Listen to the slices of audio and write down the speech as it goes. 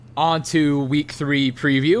On to week 3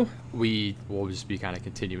 preview. We will just be kind of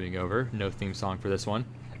continuing over. No theme song for this one.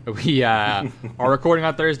 We are recording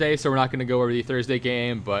on Thursday, so we're not going to go over the Thursday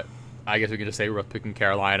game, but I guess we can just say we're both picking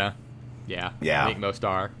Carolina. Yeah. I think most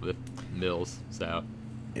are with Mills. So,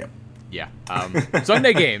 yep. Yeah.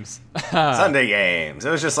 Sunday games. Sunday games. It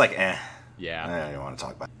was just like, Yeah. I don't want to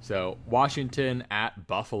talk about it. So, Washington at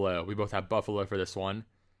Buffalo. We both have Buffalo for this one.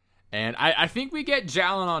 And I think we get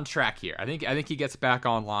Jalen on track here. I think he gets back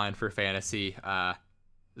online for fantasy.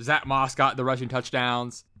 Zach Moss got the rushing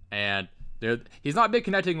touchdowns, and he's not been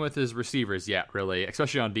connecting with his receivers yet, really,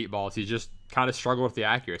 especially on deep balls. He's just kind of struggled with the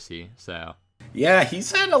accuracy. So yeah, he's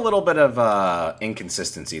had a little bit of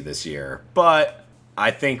inconsistency this year, but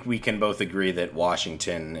I think we can both agree that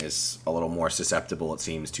Washington is a little more susceptible, it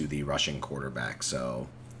seems, to the rushing quarterback. So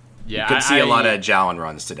yeah, you could see a lot of Jalen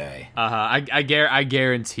runs today. I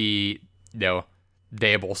guarantee,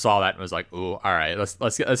 Dable saw that and was like, "Ooh, all right,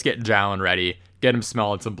 let's get Jalen ready, get him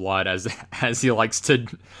smelling some blood as he likes to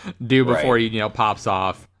do before he pops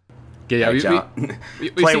off." Yeah, we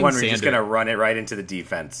play one where you're just gonna run it right into the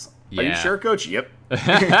defense. Yeah. Are you sure, Coach? Yep.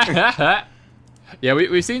 Yeah,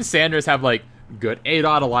 we've seen Sanders have good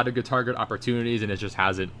ADOT, a lot of good target opportunities, and it just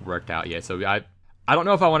hasn't worked out yet. So I don't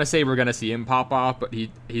know if I want to say we're going to see him pop off, but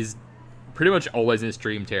he's pretty much always in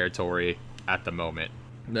stream territory at the moment.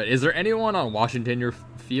 But is there anyone on Washington you're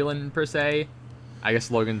feeling, per se? I guess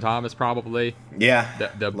Logan Thomas, probably. Yeah,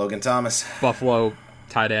 the Logan Thomas. Buffalo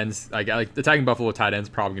tight ends. Attacking Buffalo tight ends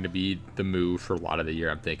probably going to be the move for a lot of the year,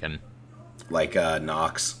 I'm thinking. Like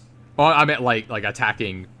Knox? Oh, I meant like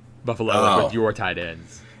attacking Buffalo with your tight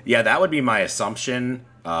ends. Yeah, that would be my assumption.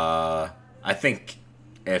 I think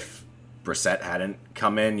if Brissett hadn't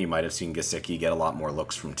come in, you might have seen Gesicki get a lot more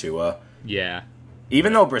looks from Tua. Yeah.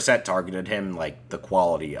 Even though Brissett targeted him, the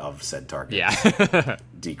quality of said target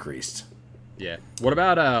decreased. Yeah. What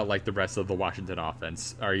about the rest of the Washington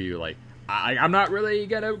offense? Are you I'm not really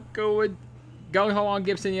gonna go with going home on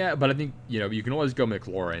Gibson yet, but I think you can always go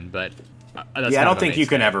McLaurin. But I don't think you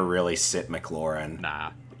can ever really sit McLaurin.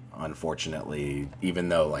 Nah. Unfortunately, even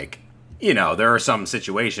though there are some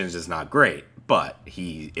situations it's not great, but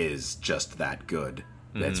he is just that good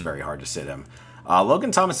that it's very hard to sit him.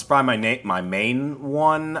 Logan Thomas is probably my main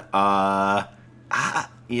one. I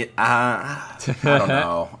don't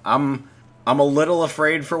know. I'm a little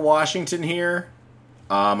afraid for Washington here.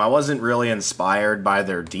 I wasn't really inspired by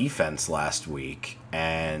their defense last week,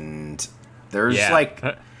 and there's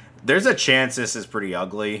a chance this is pretty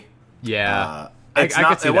ugly. Yeah.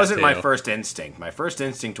 It wasn't my first instinct. My first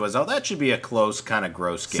instinct was, that should be a close, kind of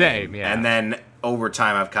gross game. Same, yeah. And then over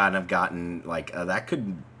time, I've kind of gotten that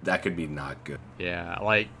could be not good.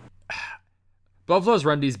 Yeah, Buffalo's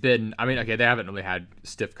run D's been. I mean, okay, they haven't really had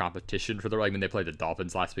stiff competition for the. They played the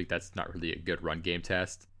Dolphins last week. That's not really a good run game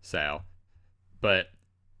test. So, but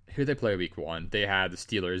who they play week 1? They had the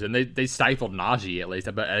Steelers, and they stifled Najee at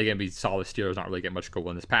least. But again, we saw the Steelers not really get much goal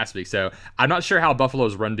in this past week. So I'm not sure how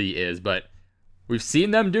Buffalo's run D is, but we've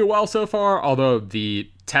seen them do well so far, although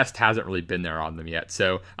the test hasn't really been there on them yet.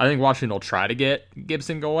 So I think Washington will try to get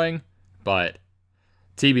Gibson going, but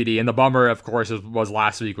TBD. And the bummer, of course, was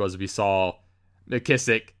last week was we saw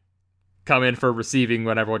McKissick come in for receiving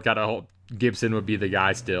when everyone got a hold. Gibson would be the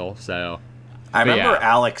guy still. So I remember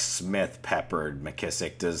Alex Smith peppered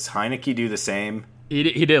McKissick. Does Heineke do the same?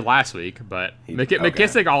 He did last week, but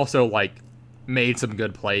McKissick also made some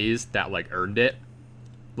good plays that earned it.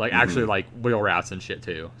 Actually wheel routes and shit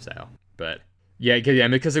too. So, but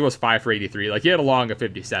McKissick was 5 for 83. He had a long of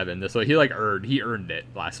 57. So he earned it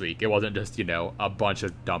last week. It wasn't just a bunch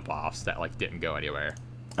of dump offs that didn't go anywhere.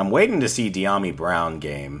 I'm waiting to see De'Ami Brown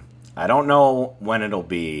game. I don't know when it'll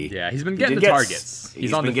be. Yeah, he's been getting the targets.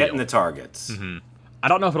 He's been getting the targets. Mm-hmm. I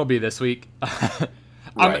don't know if it'll be this week.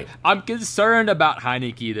 Right. I'm concerned about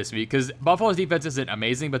Heineke this week because Buffalo's defense isn't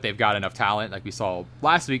amazing, but they've got enough talent, like we saw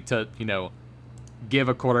last week, to give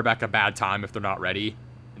a quarterback a bad time if they're not ready.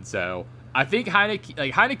 And so I think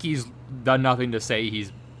Heineke's done nothing to say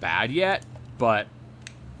he's bad yet, but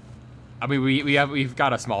I mean we've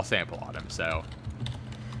got a small sample on him, so.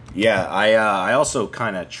 Yeah, I also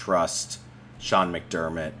kind of trust Sean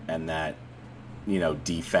McDermott and that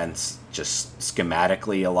defense just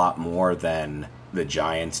schematically a lot more than the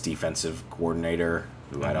Giants defensive coordinator,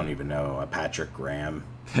 who I don't even know, Patrick Graham,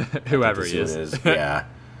 whoever he is. Yeah.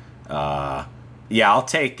 I'll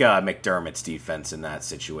take McDermott's defense in that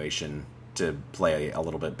situation to play a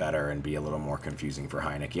little bit better and be a little more confusing for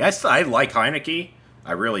Heineke. I like Heineke.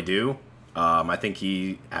 I really do. I think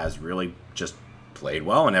he has really just played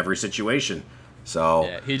well in every situation. So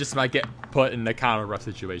yeah, he just might get not put in a kind of rough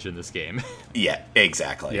situation this game. Yeah,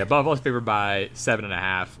 exactly. Yeah, Buffalo's favored by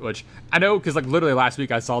 7.5, which I know because like literally last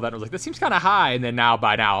week I saw that and I was like, that seems kind of high, and then now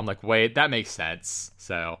I'm like, wait, that makes sense.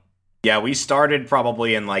 So yeah, we started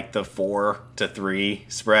probably in like the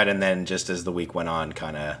 4-3 spread, and then just as the week went on,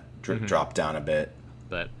 kind of dropped down a bit.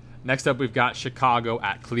 But next up, we've got Chicago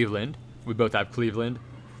at Cleveland. We both have Cleveland,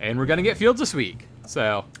 and we're gonna get Fields this week.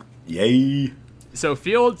 So yay! So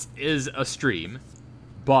Fields is a stream,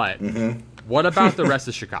 but what about the rest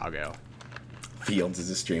of Chicago? Fields is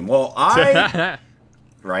a stream. Well, I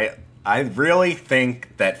really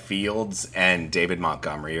think that Fields and David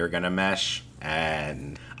Montgomery are gonna mesh,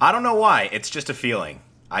 and I don't know why. It's just a feeling.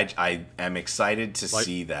 I am excited to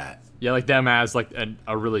see that. Yeah, like them as like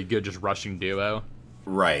a really good just rushing duo.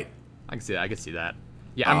 Right. I can see that.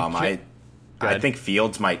 Yeah. I think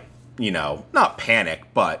Fields might, not panic,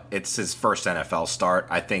 but it's his first NFL start.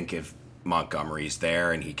 I think if Montgomery's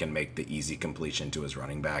there and he can make the easy completion to his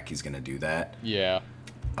running back, he's going to do that. Yeah.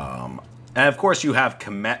 And of course you have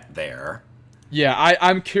Kmet there. Yeah,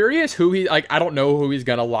 I'm curious who I don't know who he's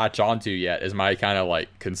going to latch onto yet is my kind of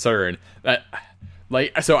like concern.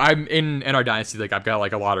 So I'm in our dynasty, like I've got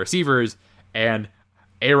like a lot of receivers, and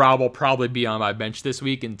A-Rob will probably be on my bench this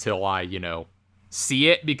week until I, see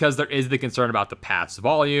it, because there is the concern about the pass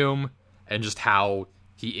volume and just how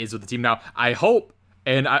he is with the team. Now, I hope,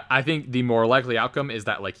 and I think the more likely outcome is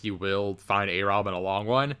that like he will find A-Rob in a long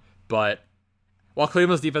one, but while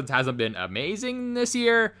Cleveland's defense hasn't been amazing this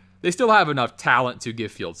year, they still have enough talent to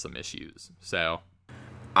give Fields some issues. So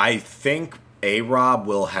I think A-Rob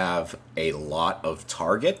will have a lot of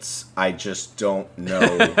targets. I just don't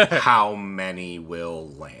know how many will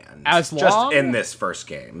land. Just in this first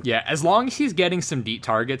game. Yeah, as long as he's getting some deep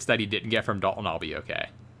targets that he didn't get from Dalton, I'll be okay.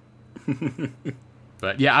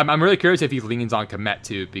 But yeah, I'm really curious if he leans on Kmet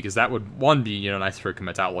too, because that would, one, be nice for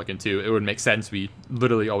Kmet's outlook, and two, it would make sense. We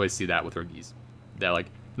literally always see that with rookies. That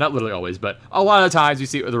not literally always, but a lot of times we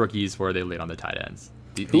see it with the rookies where they lean on the tight ends.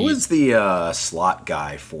 Who is the slot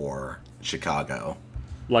guy for Chicago?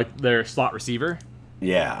 Like their slot receiver?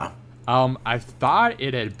 Yeah. I thought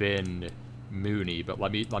it had been Mooney, but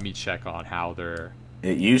let me check on how they're.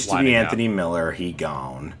 It used to be Anthony Miller. He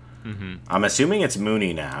gone. Mm-hmm. I'm assuming it's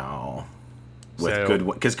Mooney now. With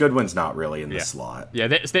Goodwin, because Goodwin's not really in the slot. Yeah,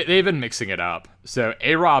 they've been mixing it up. So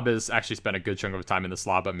A-Rob has actually spent a good chunk of time in the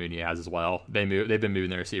slot, but Mooney has as well. They've been moving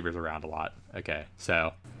their receivers around a lot. Okay,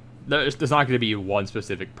 so there's not going to be one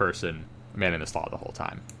specific person manning the slot the whole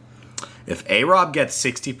time. If A-Rob gets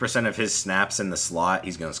 60% of his snaps in the slot,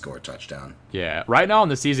 he's going to score a touchdown. Yeah, right now in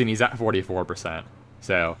the season, he's at 44%.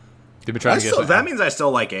 So they've been trying to get that means I still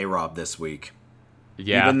like A-Rob this week.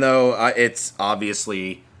 Yeah. Even though it's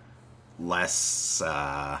obviously less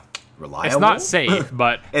reliable. It's not safe,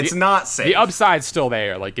 but it's not safe. The upside's still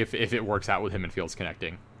there, like if it works out with him and Fields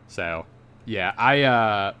connecting. So, yeah,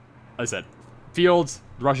 like I said, Fields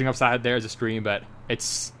rushing upside there is a stream, but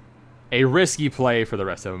it's a risky play for the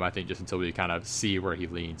rest of them, I think, just until we kind of see where he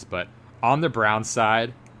leans. But on the Browns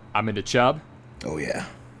side, I'm into Chubb. Oh, yeah.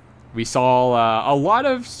 We saw a lot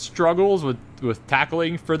of struggles with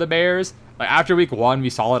tackling for the Bears. Like after week 1,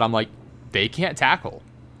 we saw it. I'm like, they can't tackle.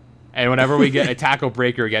 And whenever we get a tackle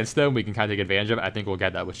breaker against them, we can kind of take advantage of it. I think we'll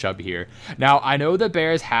get that with Chubb here. Now, I know the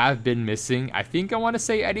Bears have been missing, I think I want to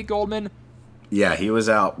say Eddie Goldman. Yeah, he was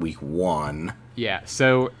out week 1. Yeah,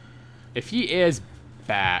 so if he is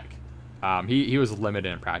back, he was limited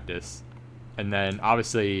in practice. And then,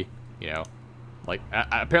 obviously,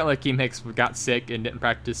 apparently Akeem Hicks got sick and didn't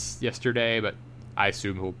practice yesterday, but I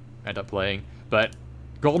assume he'll end up playing. But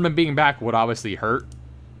Goldman being back would obviously hurt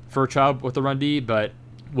for Chubb with the run D, but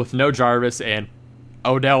with no Jarvis and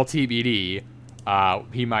Odell TBD,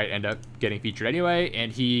 he might end up getting featured anyway.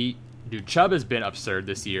 And Chubb has been absurd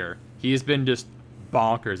this year. He's been just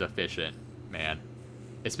bonkers efficient, man.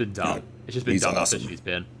 It's been dumb. It's just been dumb how efficient he's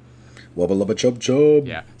been. Wubba lubba chub chub.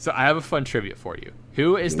 Yeah. So I have a fun trivia for you.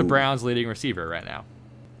 Who is the Browns' leading receiver right now?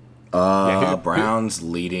 Browns'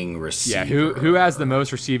 leading receiver. Yeah. Who has the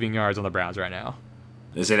most receiving yards on the Browns right now?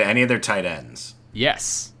 Is it any of their tight ends?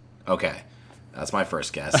 Yes. Okay. That's my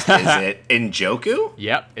first guess. Is it Njoku?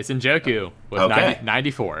 Yep, it's Njoku with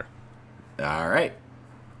 94. All right.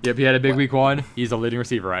 Yep, he had a big week 1. He's the leading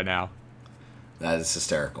receiver right now. That is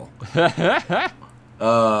hysterical.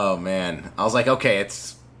 Oh, man. I was like, okay,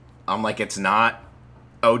 it's not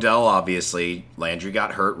Odell, obviously. Landry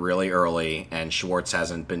got hurt really early, and Schwartz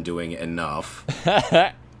hasn't been doing enough.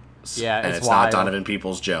 Yeah, and it's not Donovan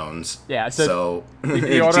Peoples-Jones. Yeah, so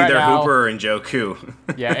it's either right Hooper or Njoku.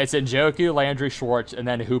 Yeah, it's Njoku, Landry, Schwartz, and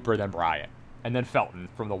then Hooper, then Bryant, and then Felton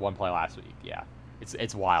from the one play last week. Yeah,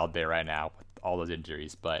 it's wild there right now with all those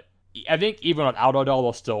injuries, but I think even without Odell,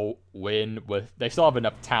 they'll still win. They still have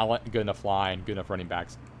enough talent, good enough line, good enough running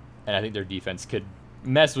backs, and I think their defense could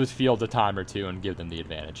mess with Fields a time or two and give them the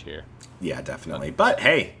advantage here. Yeah, definitely. But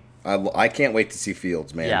hey, I can't wait to see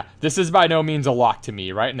Fields, man. Yeah, this is by no means a lock to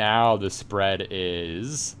me. Right now, the spread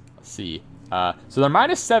is, let's see, so they're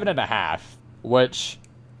 -7.5, which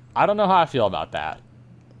I don't know how I feel about that.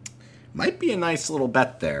 Might be a nice little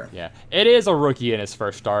bet there. Yeah, it is a rookie in his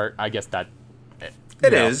first start. I guess that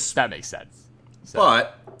it is. That makes sense. So,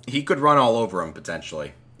 but he could run all over him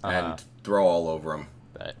potentially and throw all over him.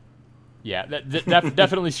 But yeah,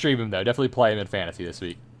 definitely stream him though. Definitely play him in fantasy this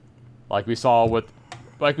week, like we've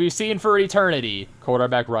seen for eternity.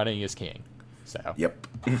 Quarterback running is king. So yep.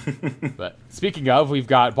 But speaking of, we've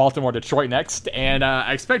got Baltimore, Detroit next, and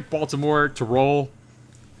I expect Baltimore to roll.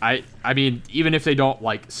 I mean, even if they don't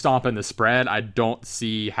like stomp in the spread, I don't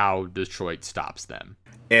see how Detroit stops them.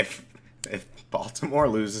 If Baltimore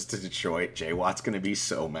loses to Detroit, Jay Watt's gonna be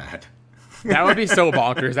so mad. That would be so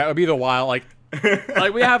bonkers. That would be the wild like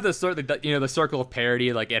we have the circle of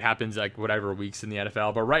parity. Like it happens like whatever weeks in the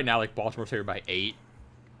NFL, but right now like Baltimore's here by 8.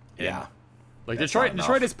 Yeah. Like Detroit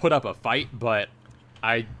has put up a fight, but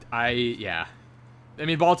I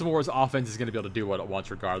mean Baltimore's offense is going to be able to do what it wants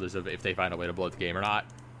regardless of if they find a way to blow the game or not.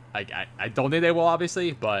 I don't think they will,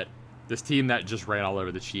 obviously, but this team that just ran all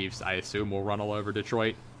over the Chiefs, I assume will run all over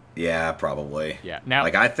Detroit. Yeah, probably. Yeah. Now,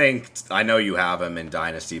 like I know you have him in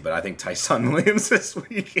Dynasty, but I think Tyson Williams this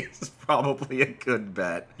week is probably a good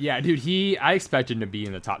bet. Yeah, dude, I expect him to be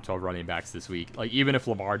in the top 12 running backs this week. Like even if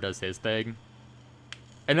Lamar does his thing.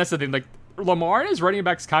 And that's the thing, like Lamar and his running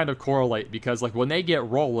backs kind of correlate because like when they get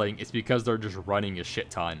rolling, it's because they're just running a shit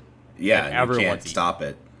ton. Yeah, and you can't stop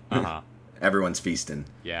it. Everyone's feasting.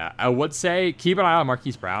 Yeah, I would say keep an eye on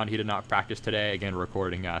Marquise Brown. He did not practice today. Again,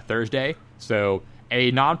 recording Thursday. So a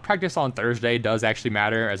non-practice on Thursday does actually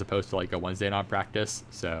matter as opposed to like a Wednesday non-practice.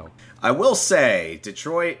 So I will say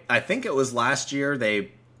Detroit, I think it was last year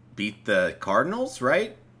they beat the Cardinals,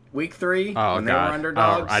 right? Week 3 when they were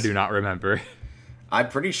underdogs. Oh, I do not remember. I'm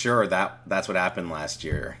pretty sure that's what happened last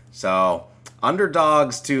year. So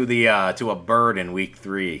underdogs to a bird in week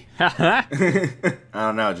 3. I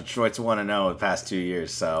don't know. Detroit's 1-0 the past 2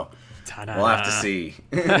 years, so we'll have to see.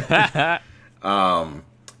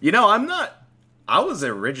 I was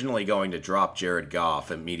originally going to drop Jared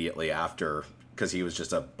Goff immediately after because he was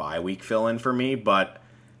just a bye week fill-in for me, but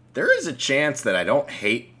there is a chance that I don't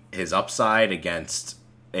hate his upside against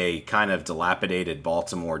a kind of dilapidated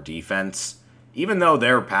Baltimore defense. Even though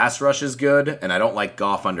their pass rush is good, and I don't like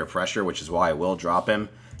Goff under pressure, which is why I will drop him,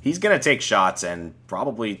 he's going to take shots and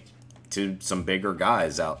probably to some bigger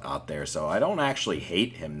guys out there. So I don't actually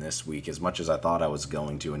hate him this week as much as I thought I was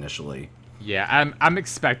going to initially. Yeah, I'm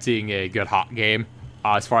expecting a good Hawk game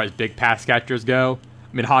as far as big pass catchers go.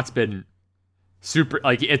 I mean, Hawk's been super,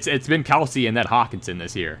 like, it's been Kelsey and then Hawkinson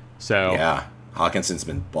this year. So yeah. Hawkinson's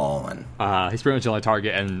been balling. He's pretty much the only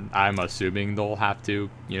target, and I'm assuming they'll have to,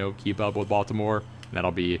 keep up with Baltimore. And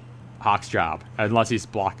that'll be Hawk's job, unless he's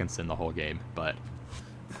Blockinson the whole game. But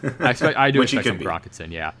I do expect some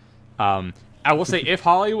Blockinson, yeah. I will say, if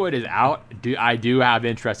Hollywood is out, I do have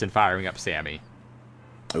interest in firing up Sammy.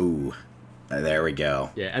 Ooh, there we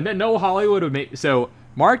go. Yeah, and then no Hollywood would make... So,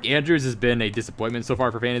 Mark Andrews has been a disappointment so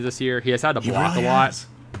far for fantasy this year. He has had to block a lot,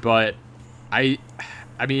 but I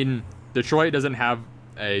mean... Detroit doesn't have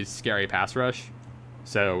a scary pass rush,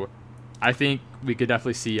 so I think we could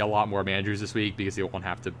definitely see a lot more Andrews this week because he won't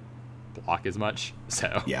have to block as much.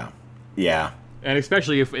 So yeah, and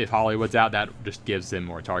especially if Hollywood's out, that just gives him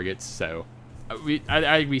more targets. So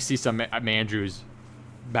we see some Andrews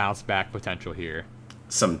bounce back potential here.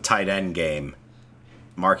 Some tight end game,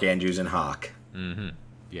 Mark Andrews and Hawk. Mm-hmm.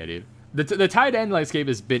 Yeah, dude. The tight end landscape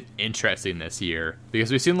has been interesting this year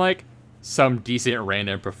because we've seen like some decent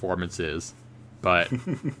random performances, but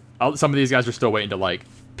some of these guys are still waiting to like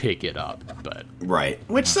pick it up. But right,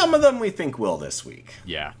 which some of them we think will this week.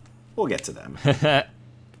 Yeah, we'll get to them.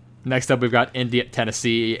 Next up, we've got Indy at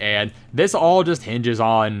Tennessee, and this all just hinges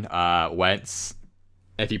on Wentz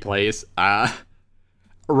if he plays.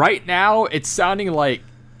 Right now, it's sounding like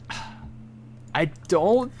I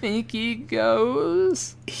don't think he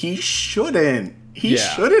goes. He shouldn't. He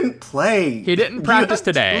shouldn't play. He didn't practice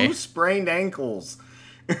today. 2 sprained ankles.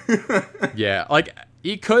 Yeah, like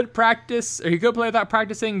he could practice, or he could play without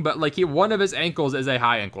practicing, but like one of his ankles is a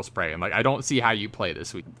high ankle sprain. Like I don't see how you play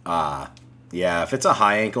this week. Yeah. If it's a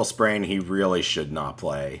high ankle sprain, he really should not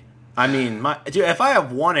play. I mean, if I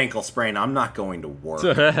have one ankle sprain, I'm not going to work,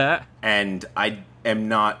 and I am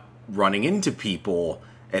not running into people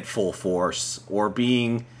at full force or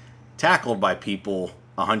being tackled by people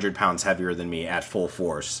 100 pounds heavier than me at full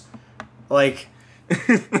force. Like,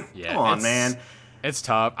 Yeah, come on, man. It's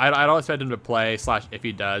tough. I don't expect him to play. / if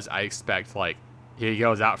he does, I expect like he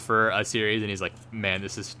goes out for a series and he's like, man,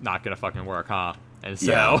 this is not gonna fucking work, huh? And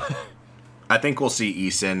so Yeah. I think we'll see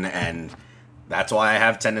Eason, and that's why I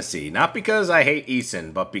have Tennessee. Not because I hate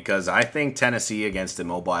Eason, but because I think Tennessee against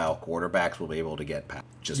immobile quarterbacks will be able to get past.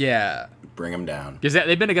 Just bring them down. Because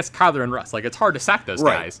they've been against Kyler and Russ. Like, it's hard to sack those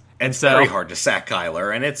guys. And it's very hard to sack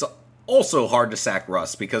Kyler, and it's also hard to sack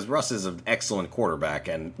Russ because Russ is an excellent quarterback,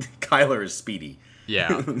 and Kyler is speedy.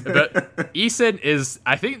 Yeah, but Eason is,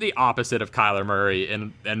 I think, the opposite of Kyler Murray,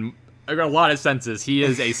 and in a lot of senses, he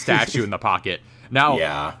is a statue in the pocket.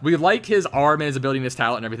 Now, we like his arm and his ability and his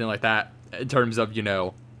talent and everything like that in terms of,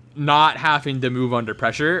 not having to move under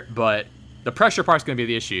pressure, but the pressure part's going to be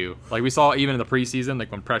the issue. Like, we saw even in the preseason,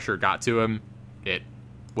 like, when pressure got to him, it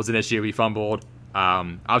was an issue. He fumbled.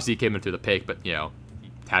 Obviously, he came in through the pick, but,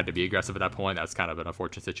 had to be aggressive at that point. That's kind of an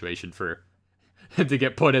unfortunate situation for him to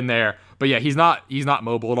get put in there. But, yeah, he's not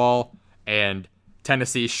mobile at all, and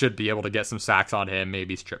Tennessee should be able to get some sacks on him,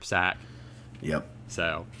 maybe strip sack. Yep.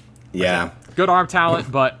 So, yeah. Good arm talent,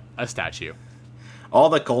 but a statue. All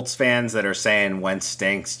the Colts fans that are saying Wentz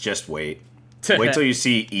stinks, just wait. Wait till you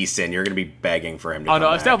see Eason. You're going to be begging for him to come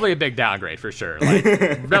it's back. definitely a big downgrade for sure. Like,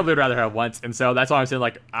 definitely would rather have Wentz. And so that's why I'm saying,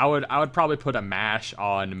 like, I would probably put a mash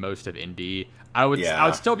on most of Indy. I would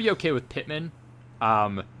still be okay with Pittman.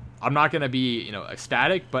 I'm not going to be,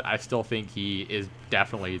 ecstatic, but I still think he is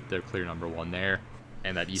definitely the clear number one there.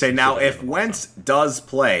 And that Say now, if Wentz does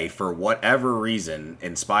play for whatever reason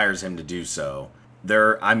inspires him to do so,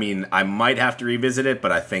 I might have to revisit it,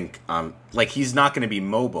 but I think he's not going to be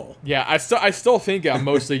mobile. Yeah, I still think I'm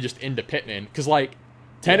mostly just into Pittman because like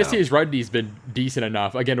Tennessee's run D's been decent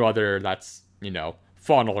enough. Again, whether that's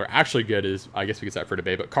fun or actually good is I guess we could set for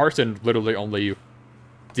debate. But Carson literally only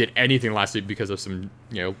did anything last week because of some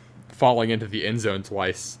falling into the end zone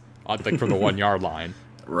twice, from the 1 yard line.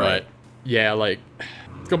 Right. But yeah, like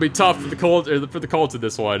it's gonna be tough for the Colts in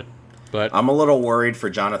this one. But I'm a little worried for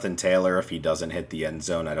Jonathan Taylor if he doesn't hit the end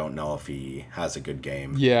zone. I don't know if he has a good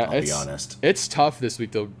game. Yeah, I'll be honest. It's tough this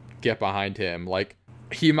week to get behind him. Like,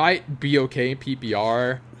 he might be okay in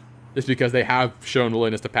PPR just because they have shown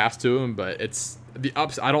willingness to pass to him, but it's the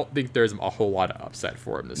ups. I don't think there's a whole lot of upset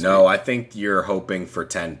for him this week. No, I think you're hoping for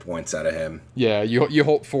 10 points out of him. Yeah, you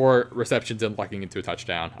hope for receptions and lucking into a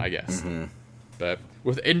touchdown, I guess. Mm-hmm. But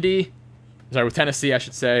with Tennessee, I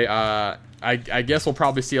should say, I guess we'll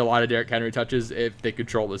probably see a lot of Derrick Henry touches if they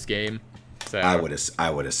control this game. So I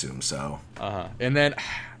would assume so. And then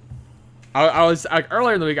I was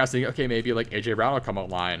earlier in the week I was thinking, okay, maybe like AJ Brown will come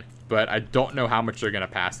online, but I don't know how much they're gonna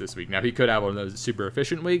pass this week. Now he could have one of those super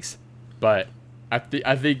efficient weeks, but I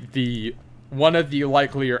think one of the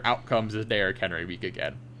likelier outcomes is Derrick Henry week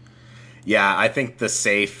again. Yeah, I think the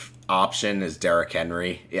safe option is Derrick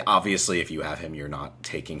Henry. Obviously, if you have him, you're not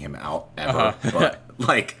taking him out ever. But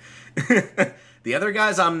like. The other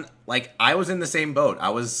guys, I was in the same boat. I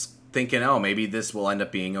was thinking, maybe this will end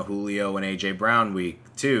up being a Julio and AJ Brown week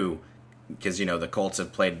too, because the Colts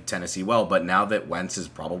have played Tennessee well. But now that Wentz is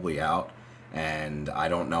probably out, and I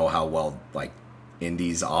don't know how well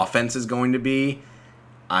Indy's offense is going to be,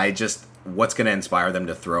 what's going to inspire them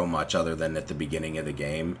to throw much other than at the beginning of the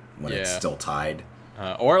game when it's still tied,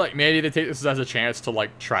 or maybe they take this as a chance to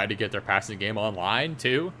try to get their passing game online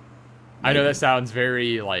too. Maybe. I know that sounds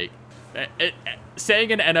very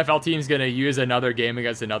saying an NFL team's going to use another game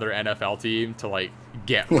against another NFL team to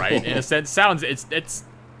get right in a sense sounds it's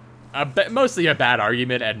mostly a bad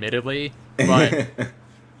argument, admittedly, but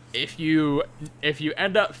if you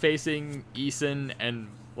end up facing Eason and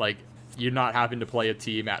you're not having to play a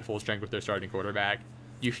team at full strength with their starting quarterback,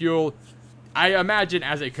 I imagine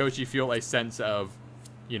as a coach you feel a sense of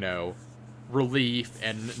relief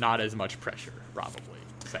and not as much pressure probably.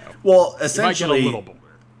 So well, essentially, you might get a little bolder.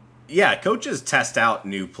 Yeah, coaches test out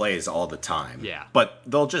new plays all the time. Yeah. But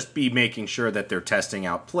they'll just be making sure that they're testing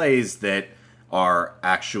out plays that are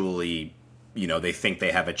actually, they think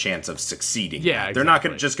they have a chance of succeeding. Yeah, exactly. They're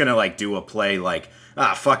not just going to do a play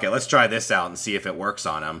fuck it, let's try this out and see if it works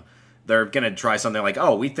on them. They're going to try something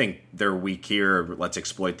we think they're weak here, let's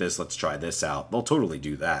exploit this, let's try this out. They'll totally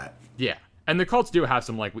do that. Yeah. And the Colts do have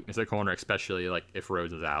some weakness at corner, especially if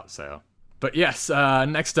Rhodes is out, so. But yes,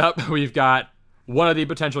 next up we've got one of the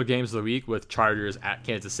potential games of the week with Chargers at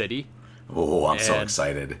Kansas City. Oh, I'm so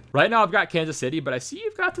excited. Right now I've got Kansas City, but I see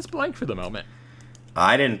you've got this blank for the moment.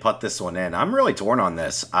 I didn't put this one in. I'm really torn on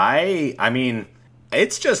this. I mean,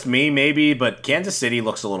 it's just me maybe, but Kansas City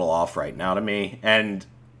looks a little off right now to me. And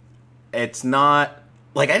it's not,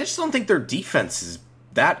 I just don't think their defense is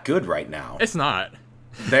that good right now. It's not.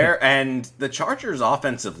 And the Chargers'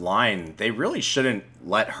 offensive line, they really shouldn't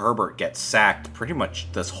let Herbert get sacked pretty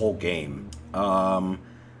much this whole game.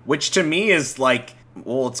 Which to me is like,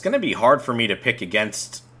 well, it's going to be hard for me to pick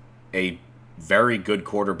against a very good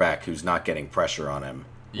quarterback who's not getting pressure on him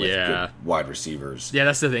with good wide receivers. Yeah,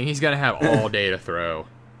 that's the thing. He's going to have all day to throw.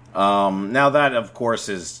 Now that, of course,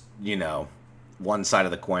 is, one side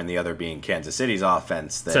of the coin, the other being Kansas City's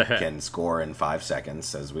offense that can score in 5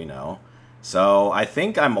 seconds, as we know. So I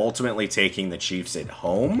think I'm ultimately taking the Chiefs at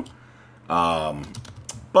home.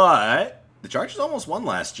 But the Chargers almost won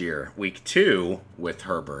last year, week 2, with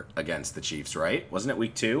Herbert against the Chiefs, right? Wasn't it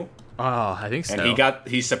week 2? Oh, I think so. And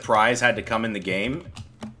he surprised, had to come in the game.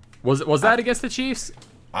 Was that against the Chiefs?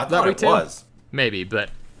 I thought it was. Maybe, but,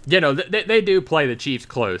 they do play the Chiefs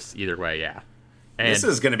close either way, yeah. And this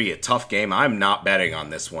is going to be a tough game. I'm not betting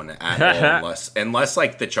on this one at all, unless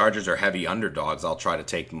like the Chargers are heavy underdogs. I'll try to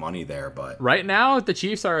take money there, but right now the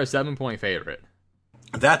Chiefs are a 7-point favorite.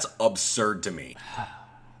 That's absurd to me.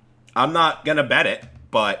 I'm not gonna bet it,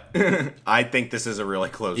 but I think this is a really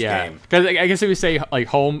close game. Because I guess if we say like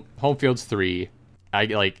home field's 3,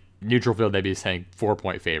 like neutral field they'd be saying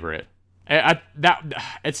 4-point favorite.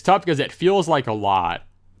 It's tough because it feels like a lot,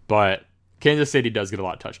 but Kansas City does get a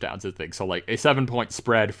lot of touchdowns, I think. So, like, a 7-point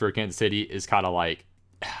spread for Kansas City is kind of like,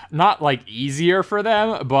 not like easier for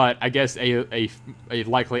them, but I guess a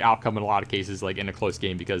likely outcome in a lot of cases, like in a close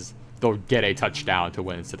game, because they'll get a touchdown to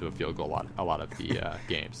win instead of a field goal a lot of the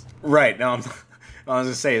games. Right. Now, I was going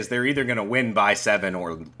to say is they're either going to win by 7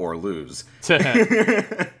 or lose.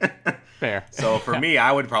 Fair. So, for me,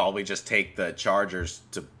 I would probably just take the Chargers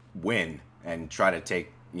to win and try to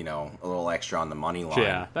take a little extra on the money line.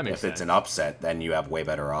 Yeah, that makes sense. If it's an upset, then you have way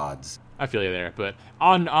better odds. I feel you there. But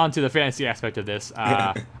on to the fantasy aspect of this,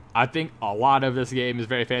 I think a lot of this game is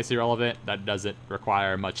very fantasy relevant. That doesn't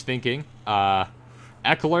require much thinking.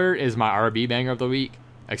 Eckler is my RB banger of the week,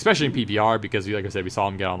 especially in PPR, because like I said, we saw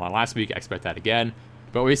him get online last week. I expect that again.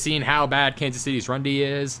 But we've seen how bad Kansas City's run D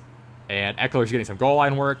is, and Eckler's getting some goal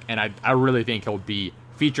line work, and I really think he'll be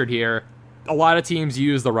featured here. A lot of teams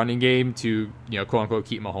use the running game to, quote unquote,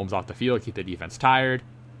 keep Mahomes off the field, keep the defense tired.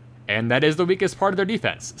 And that is the weakest part of their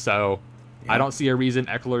defense. So I don't see a reason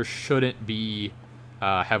Eckler shouldn't be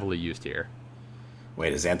heavily used here.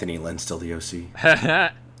 Wait, is Anthony Lynn still the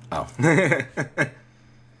OC? Oh.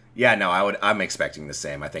 Yeah, no, I'm expecting the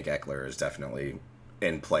same. I think Eckler is definitely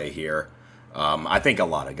in play here. I think a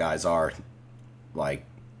lot of guys are. Like,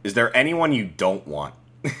 is there anyone you don't want?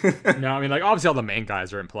 No, I mean, like, obviously all the main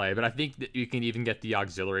guys are in play, but I think that you can even get the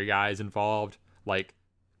auxiliary guys involved. Like,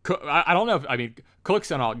 I don't know if,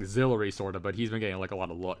 Cook's an auxiliary sort of, but he's been getting, like, a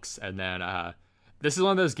lot of looks. And then this is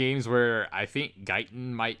one of those games where I think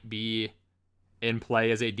Guyton might be in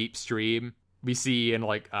play as a deep stream. We see in,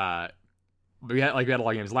 like, we had a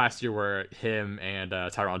lot of games last year where him and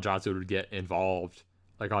Tyron Johnson would get involved,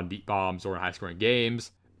 like, on deep bombs or in high-scoring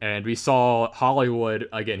games. And we saw Hollywood,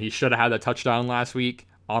 again, he should have had that touchdown last week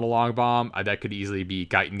on a long bomb. That could easily be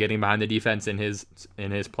Guyton getting behind the defense in his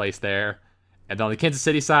place there. And then on the Kansas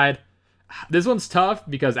City side, this one's tough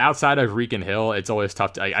because outside of Reek and Hill, it's always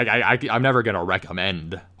tough to... I'm never going to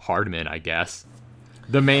recommend Hardman, I guess.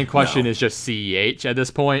 The main question is just CEH at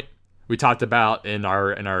this point. We talked about in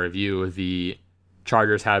our review the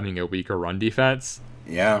Chargers having a weaker run defense.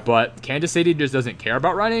 Yeah. But Kansas City just doesn't care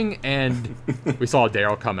about running, and we saw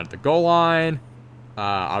Darryl come at the goal line.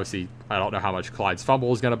 Obviously, I don't know how much Clyde's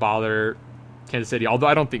fumble is going to bother Kansas City, although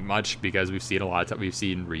I don't think much because we've seen a lot of time. We've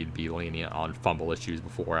seen Reed be lenient on fumble issues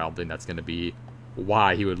before. I don't think that's going to be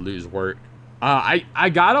why he would lose work. I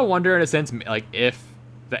got to wonder in a sense, like, if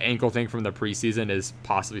the ankle thing from the preseason is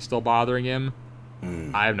possibly still bothering him.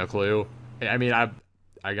 I have no clue. I mean,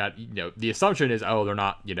 I got, the assumption is, they're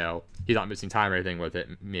not, he's not missing time or anything with it.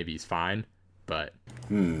 Maybe he's fine, but...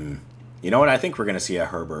 You know what? I think we're going to see a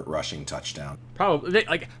Herbert rushing touchdown. Probably.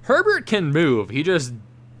 Like, Herbert can move. He just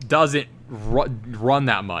doesn't run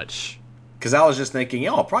that much. Because I was just thinking,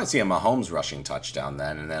 I'll probably see a Mahomes rushing touchdown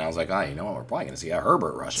then. And then I was like, you know what? We're probably going to see a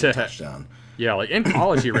Herbert rushing touchdown. Yeah, like, in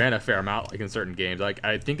college, he ran a fair amount, like, in certain games. Like,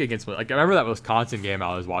 I think against... Like, I remember that Wisconsin game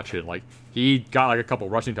I was watching. Like, he got, like, a couple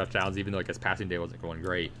rushing touchdowns, even though, like, his passing day wasn't going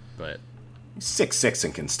great. But... He's 6'6"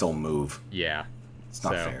 and can still move. Yeah. It's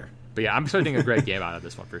not fair. But, yeah, I'm expecting a great game out of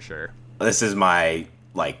this one for sure. This is my,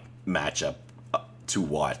 like, matchup to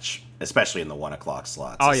watch, especially in the 1 o'clock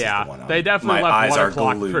slots. Oh, yeah. They definitely left 1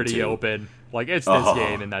 o'clock pretty open. Like, it's this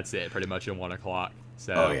game, and that's it, pretty much, in 1 o'clock.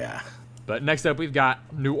 So, oh, yeah. But next up, we've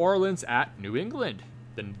got New Orleans at New England,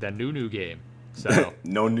 the new game. So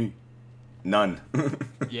None.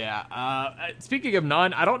 Yeah. Speaking of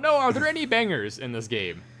none, I don't know. Are there any bangers in this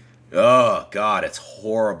game? Oh, God, it's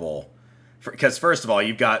horrible. Because, first of all,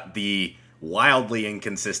 you've got the wildly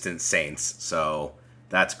inconsistent Saints, so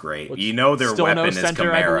that's great. You know their Still weapon no is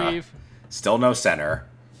center, I Kamara. believe. Still no center.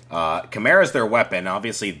 Kamara's their weapon.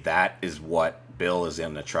 Obviously, that is what Bill is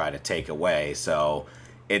going to try to take away. So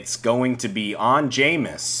it's going to be on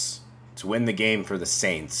Jameis to win the game for the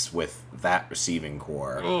Saints with that receiving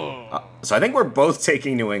core. So I think we're both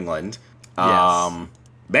taking New England. Yes.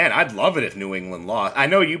 Man, I'd love it if New England lost. I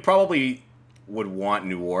know you probably would want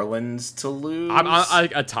New Orleans to lose. I'm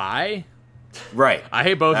a tie. Right. I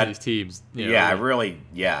hate both of these teams. I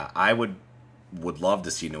would love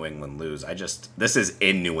to see New England lose. This is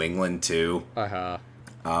in New England too.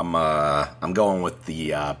 I'm going with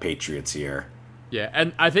the Patriots here. Yeah,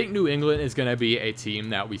 and I think New England is going to be a team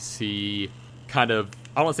that we see kind of,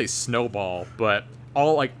 I don't want to say snowball, but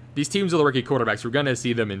all like these teams with the rookie quarterbacks, we're going to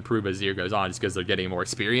see them improve as the year goes on just because they're getting more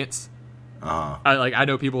experience. I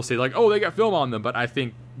know people say like, oh, they got film on them, but I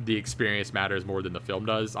think the experience matters more than the film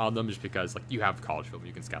does on them, just because like you have college film,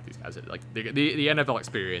 you can scout these guys. Like the NFL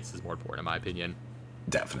experience is more important in my opinion.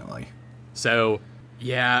 Definitely. So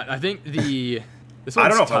yeah, I think this I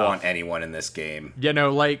don't know if tough. I want anyone in this game. You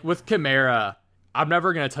know, like with Kamara, I'm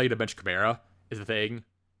never gonna tell you to bench Kamara is the thing,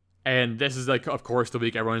 and this is like, of course, the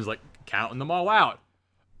week everyone's like counting them all out.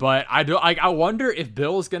 But I wonder if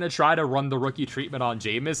Bill's gonna try to run the rookie treatment on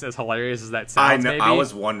Jameis, as hilarious as that sounds. I know. Maybe. I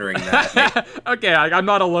was wondering that. Okay, I'm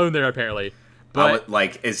not alone there apparently. But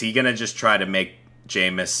is he gonna just try to make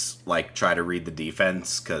Jameis like try to read the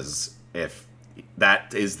defense? Because if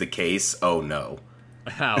that is the case, oh no.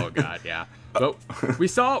 Oh god, yeah. But we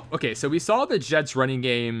saw the Jets running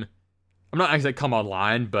game. I'm not actually come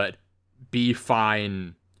online, but be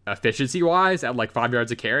fine efficiency wise at like 5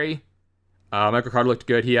 yards a carry. Michael Carter looked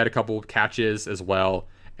good. He had a couple of catches as well.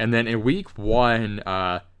 And then in week 1,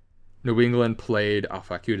 New England played. Oh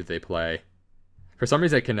fuck, who did they play? For some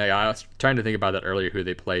reason, I was trying to think about that earlier. Who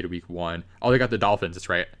they played week 1? Oh, they got the Dolphins. That's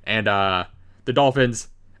right. And the Dolphins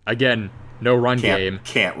again, no run game.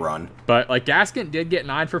 Can't run. But like Gaskin did get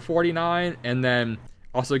 9 for 49, and then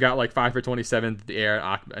also got like 5 for 27 through the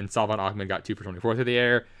air, and Salvon Ahmed got 2 for 24 through the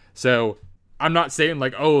air. So I'm not saying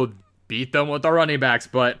like, oh, beat them with the running backs,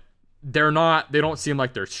 but they don't seem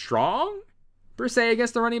like they're strong per se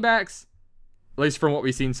against the running backs, at least from what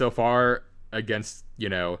we've seen so far against,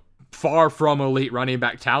 far from elite running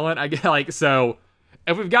back talent. I get like, so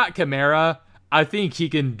if we've got Kamara, I think he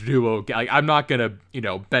can do okay. Like, I'm not gonna,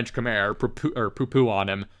 bench Kamara or poo-poo on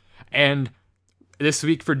him. And this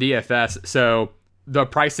week for DFS, so the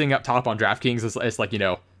pricing up top on DraftKings is like,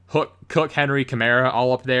 Hook, Cook, Henry, Kamara,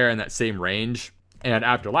 all up there in that same range. And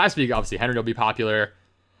after last week, obviously Henry will be popular.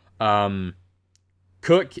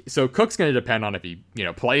 Cook's going to depend on if he,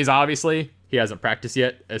 plays. Obviously, he hasn't practiced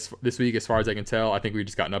yet this week, as far as I can tell. I think we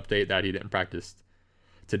just got an update that he didn't practice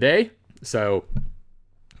today, so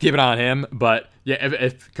keep an eye on him. But yeah,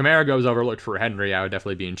 if Kamara goes overlooked for Henry, I would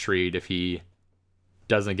definitely be intrigued if he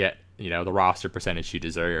doesn't get the roster percentage he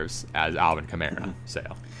deserves as Alvin Kamara. So.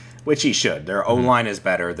 Which he should. Their O-line is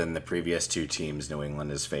better than the previous two teams New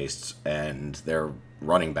England has faced, and their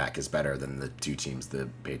running back is better than the two teams the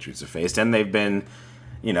Patriots have faced. And they've been,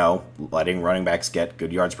 letting running backs get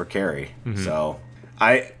good yards per carry. Mm-hmm. So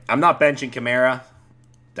I'm not benching Kamara.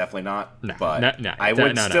 Definitely not. No, but no, I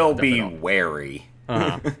would still be not. Wary.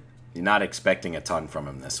 Uh-huh. You're not expecting a ton from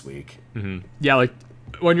him this week. Mm-hmm. Yeah, like,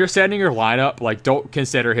 when you're setting your lineup, like, don't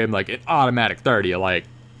consider him, like, an automatic 30. Like,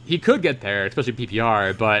 he could get there, especially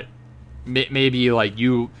PPR, but maybe like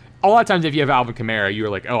a lot of times if you have Alvin Kamara, you're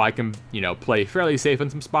like, oh, I can, play fairly safe in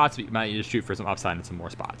some spots, but you might need to shoot for some upside in some more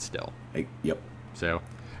spots still. Yep. So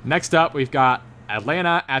next up, we've got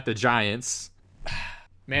Atlanta at the Giants.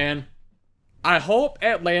 Man, I hope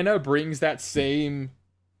Atlanta brings that same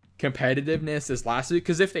competitiveness as last week,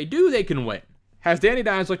 because if they do, they can win. Has Danny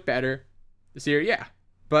Dimes looked better this year? Yeah.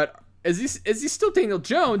 But is he still Daniel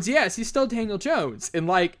Jones? Yes, he's still Daniel Jones. And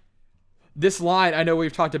like, this line, I know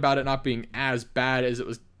we've talked about it not being as bad as it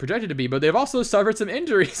was projected to be, but they've also suffered some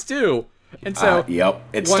injuries too. And so, yep,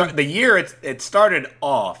 the year it started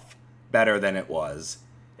off better than it was.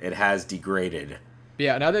 It has degraded.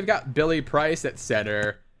 Yeah, now they've got Billy Price at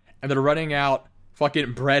center, and they're running out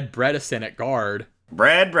fucking Brad Bredesen at guard.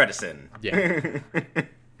 Brad Bredesen. Yeah.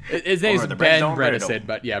 His name's Ben Bredesen,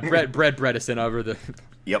 but yeah, Brad Bredesen over the.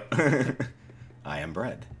 Yep. I am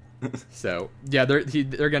bread. So yeah,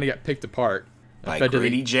 they're gonna get picked apart by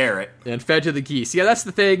Grady Jarrett and fed to the geese. Yeah, that's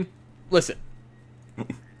the thing. Listen,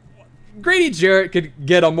 Grady Jarrett could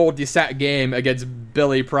get a multi-sack game against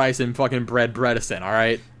Billy Price and fucking Brad Bredesen. All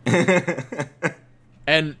right,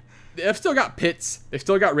 and they've still got Pitts, they've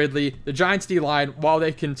still got Ridley. The Giants D line, while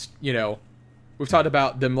they can, we've talked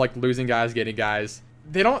about them like losing guys, getting guys.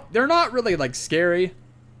 They're not really like scary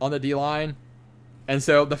on the D line, and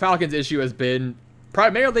so the Falcons' issue has been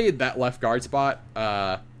primarily that left guard spot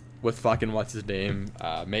with fucking what's his name,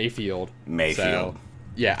 Mayfield. So,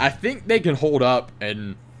 yeah, I think they can hold up,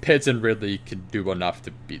 and Pitts and Ridley can do enough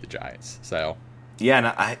to beat the Giants. So yeah,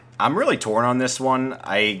 and I'm really torn on this one.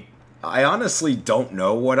 I honestly don't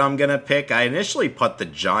know what I'm gonna pick. I initially put the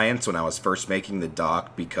Giants when I was first making the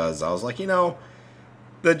doc because I was like,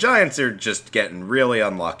 the Giants are just getting really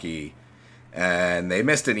unlucky, and they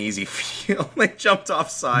missed an easy field. They jumped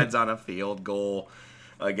off sides on a field goal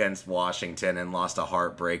against Washington and lost a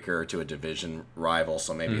heartbreaker to a division rival,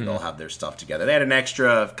 so maybe they'll have their stuff together. They had an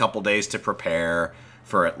extra couple days to prepare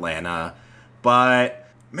for Atlanta, but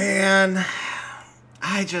man,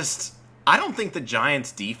 I don't think the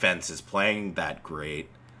Giants' defense is playing that great.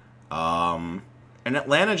 And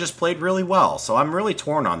Atlanta just played really well, so I'm really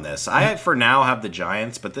torn on this. I, for now, have the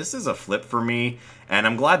Giants, but this is a flip for me, and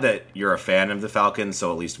I'm glad that you're a fan of the Falcons,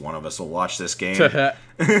 so at least one of us will watch this game.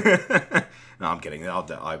 No, I'm kidding.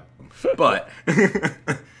 But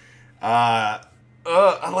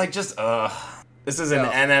this is an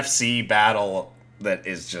NFC battle that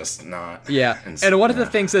is just not. Yeah, and one of the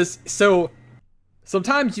things is, so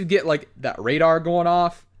sometimes you get like that radar going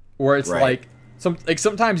off, where it's like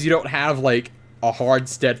sometimes you don't have like a hard,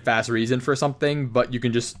 steadfast reason for something, but you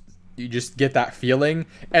just get that feeling,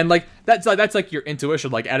 and like that's like your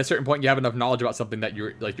intuition. Like at a certain point, you have enough knowledge about something that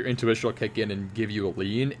your intuition will kick in and give you a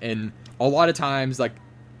lean. And a lot of times, like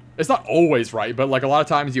it's not always right, but like a lot of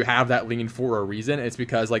times you have that lean for a reason. It's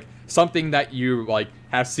because like something that you like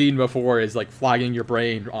have seen before is like flagging your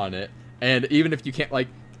brain on it. And even if you can't like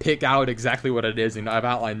pick out exactly what it is, and I've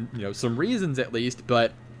outlined some reasons at least,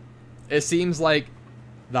 but it seems like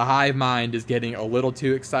the hive mind is getting a little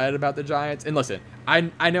too excited about the Giants. And listen,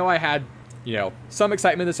 I know I had, some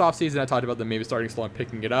excitement this offseason. I talked about them maybe starting slow and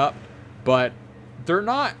picking it up, but they're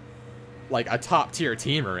not like a top tier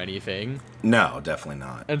team or anything. No, definitely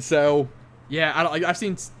not. And so, yeah, I've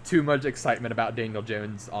seen too much excitement about Daniel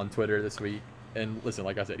Jones on Twitter this week. And listen,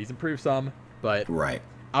 like I said, he's improved some, but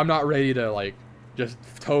I'm not ready to like just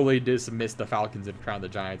totally dismiss the Falcons and crown the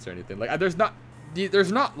Giants or anything. Like there's not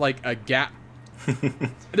like a gap.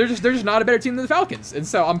 They're just not a better team than the Falcons, and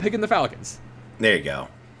so I'm picking the Falcons. There you go.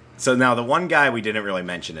 So now the one guy we didn't really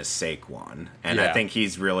mention is Saquon, and I think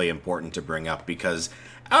he's really important to bring up because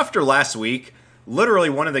after last week, literally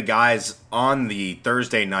one of the guys on the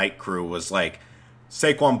Thursday night crew was like,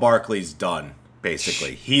 Saquon Barkley's done,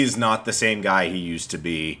 basically. He's not the same guy he used to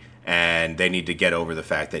be, and they need to get over the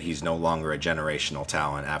fact that he's no longer a generational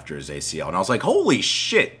talent after his ACL. And I was like, holy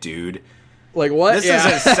shit, dude. Like what? This is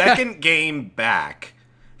his second game back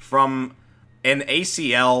from an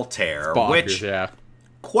ACL tear, which,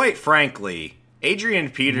 quite frankly, Adrian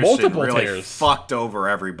Peterson really fucked over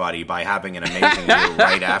everybody by having an amazing year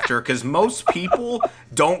right after, because most people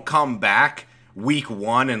don't come back week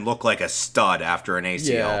one and look like a stud after an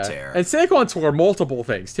ACL tear. And Saquon tore multiple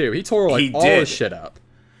things, too. He tore all his shit up.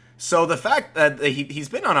 So the fact that he's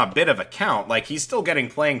been on a bit of a count, like he's still getting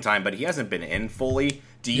playing time, but he hasn't been in fully.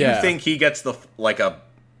 Do you think he gets the 80-90%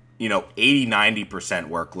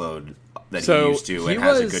 workload that he used to and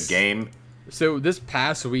has a good game? So this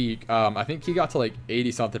past week, I think he got to like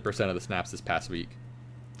 80-something% of the snaps this past week.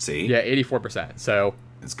 See? Yeah, 84%. So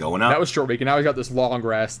it's going up. That was short week, and now he's got this long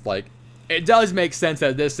rest. Like, it does make sense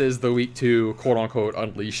that this is the week to quote unquote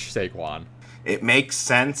unleash Saquon. It makes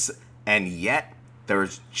sense, and yet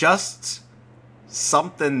there's just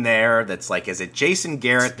something there that's like, is it Jason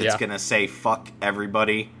Garrett that's going to say fuck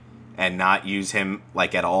everybody and not use him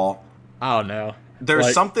like at all? I don't know.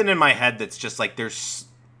 There's something in my head that's just like, there's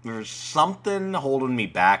something holding me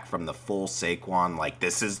back from the full Saquon. Like,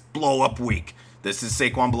 this is blow up week. This is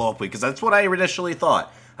Saquon blow up week. Because that's what I initially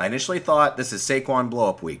thought. I initially thought this is Saquon blow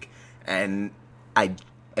up week. And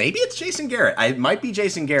maybe it's Jason Garrett. It might be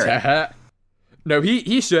Jason Garrett. No,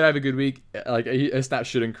 he should have a good week. Like, his snaps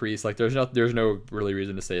should increase. Like, there's no really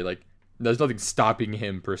reason to say, like, there's nothing stopping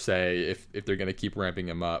him per se if they're gonna keep ramping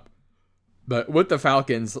him up. But with the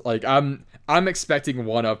Falcons, like, I'm expecting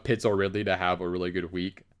one of Pitts or Ridley to have a really good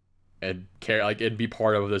week and be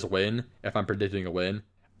part of this win if I'm predicting a win.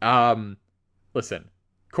 Listen,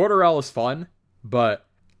 Cordarrelle is fun, but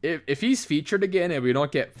if he's featured again and we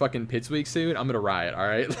don't get fucking Pitts week soon, I'm gonna riot. All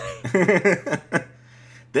right.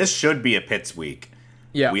 This should be a Pitts week.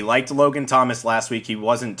 Yeah. We liked Logan Thomas last week. He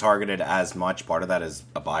wasn't targeted as much. Part of that is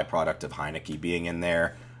a byproduct of Heineke being in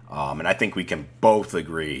there. And I think we can both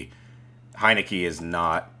agree Heineke is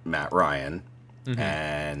not Matt Ryan.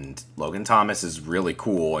 And Logan Thomas is really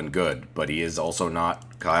cool and good, but he is also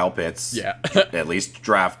not Kyle Pitts. Yeah. At least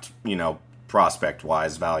draft,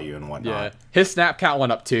 prospect-wise value and whatnot. Yeah. His snap count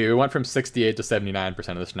went up too. It went from 68 to 79%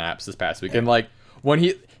 of the snaps this past week. Yeah. And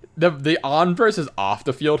when the on versus off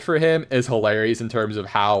the field for him is hilarious in terms of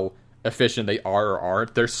how efficient they are or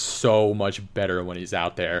aren't. They're so much better when he's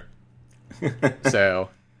out there. So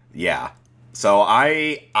yeah. So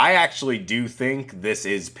I actually do think this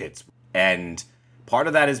is Pittsburgh. And part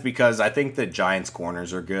of that is because I think the Giants'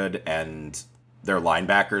 corners are good and their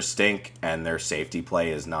linebackers stink and their safety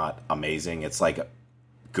play is not amazing. It's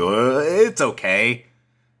good. It's okay.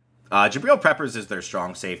 Jabril Peppers is their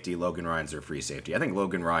strong safety. Logan Ryan's their free safety. I think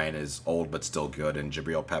Logan Ryan is old but still good, and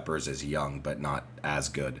Jabril Peppers is young but not as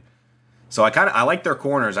good. So I like their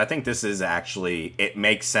corners. I think this is actually, it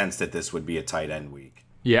makes sense that this would be a tight end week.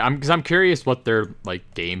 yeah, I'm curious what their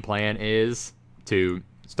game plan is to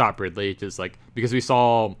stop Ridley, just because we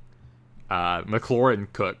saw McLaurin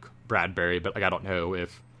cook Bradbury, but I don't know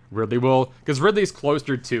if Ridley will, because Ridley's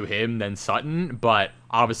closer to him than Sutton, but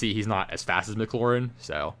obviously he's not as fast as McLaurin.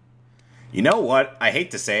 So you know what? I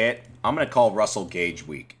hate to say it. I'm going to call Russell Gage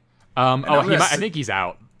weak. I think he's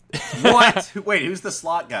out. What? Wait, who's the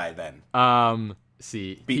slot guy then?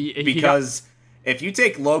 See, because if you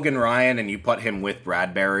take Logan Ryan and you put him with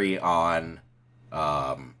Bradbury on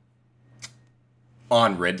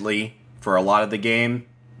Ridley for a lot of the game,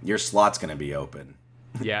 your slot's going to be open.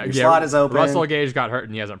 Yeah, your slot is open. Russell Gage got hurt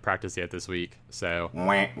and he hasn't practiced yet this week, so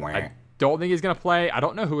I don't think he's going to play. I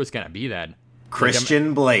don't know who it's going to be then.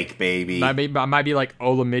 Christian Blake, baby. Might be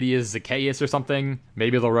Olamides Zacchaeus or something.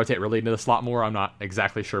 Maybe they'll rotate Ridley into the slot more. I'm not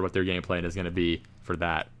exactly sure what their game plan is going to be for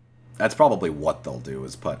that. That's probably what they'll do,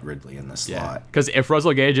 is put Ridley in the slot. Because if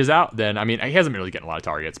Russell Gage is out, then, he hasn't been really getting a lot of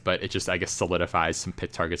targets, but it just, I guess, solidifies some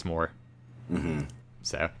pit targets more. Mm-hmm.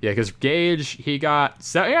 So, yeah, because Gage, he got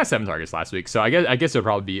 7 targets last week, so I guess it'll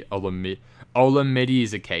probably be Olamides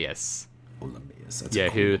Zacchaeus. That's a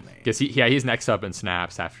cool name. He's next up in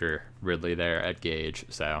snaps after Ridley there at Gage,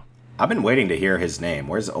 so. I've been waiting to hear his name.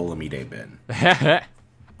 Where's Olamide been?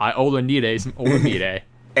 Olamide.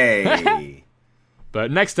 Hey. But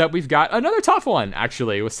next up, we've got another tough one,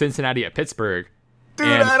 actually, with Cincinnati at Pittsburgh. Dude,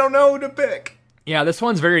 I don't know who to pick. Yeah, this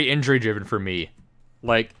one's very injury-driven for me.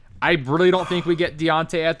 I really don't think we get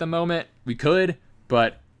Deontay at the moment. We could,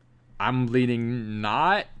 but I'm leaning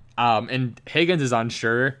not. And Higgins is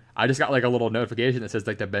unsure. I just got a little notification that says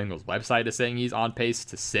the Bengals website is saying he's on pace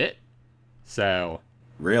to sit. So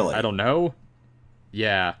really, I don't know.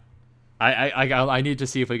 Yeah, I need to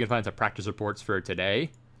see if we can find some practice reports for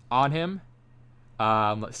today on him.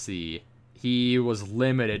 Let's see. He was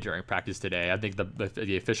limited during practice today. I think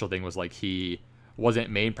the official thing was he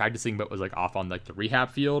wasn't main practicing, but was off on the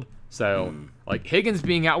rehab field. So Higgins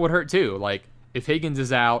being out would hurt too. If Higgins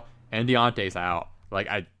is out and Deontay's out,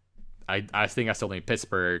 I think I still need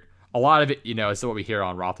Pittsburgh. A lot of it, is what we hear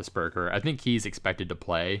on Roethlisberger. I think he's expected to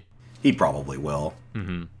play. He probably will.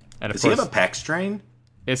 Mm-hmm. And does he have a pec strain?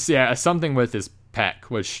 It's something with his pec,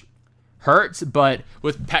 which hurts. But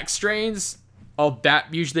with pec strains,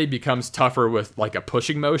 that usually becomes tougher with a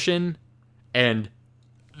pushing motion, and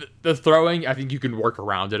the throwing, I think you can work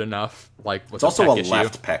around it enough. With it's also a issue.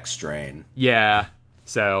 Left pec strain. Yeah,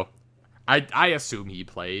 so I assume he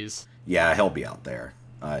plays. Yeah, he'll be out there.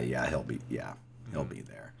 He'll be there.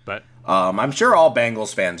 But I'm sure all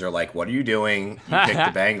Bengals fans are like, "What are you doing? You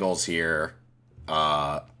picked the Bengals here.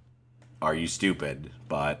 Are you stupid?"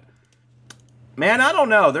 But man, I don't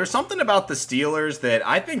know. There's something about the Steelers that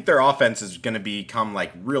I think their offense is going to become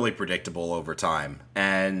really predictable over time.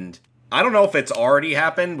 And I don't know if it's already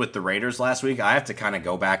happened with the Raiders last week. I have to kind of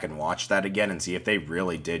go back and watch that again and see if they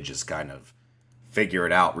really did just kind of figure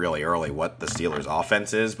it out really early what the Steelers'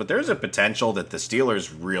 offense is. But there's a potential that the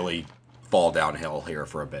Steelers really fall downhill here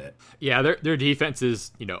for a bit. Yeah, their defense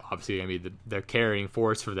is, obviously going to be the carrying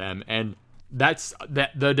force for them. And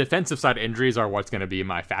the defensive side injuries are what's going to be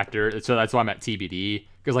my factor. So that's why I'm at TBD.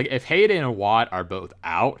 Because if Hayden and Watt are both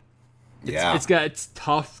out, it's a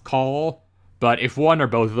tough call. But if one or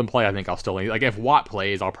both of them play, I think I'll still lean. If Watt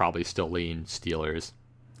plays, I'll probably still lean Steelers.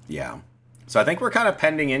 Yeah. So I think we're kind of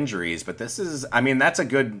pending injuries, but that's a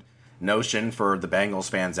good notion for the Bengals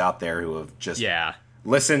fans out there who have just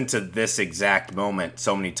listened to this exact moment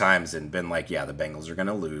so many times and been like, yeah, the Bengals are going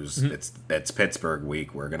to lose. Mm-hmm. It's Pittsburgh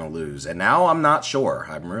week. We're going to lose. And now I'm not sure.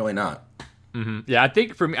 I'm really not. Mm-hmm. Yeah, I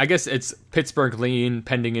think for me, I guess it's Pittsburgh lean,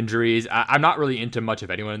 pending injuries. I'm not really into much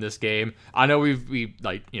of anyone in this game. I know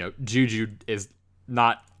Juju is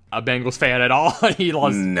not a Bengals fan at all. He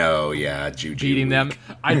lost. No, yeah, Juju beating week.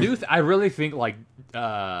 them. I really think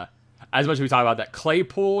as much as we talk about that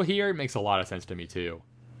Claypool here, it makes a lot of sense to me too.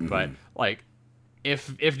 Mm-hmm. But like,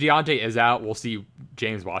 if Deontay is out, we'll see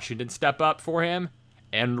James Washington step up for him,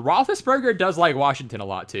 and Roethlisberger does like Washington a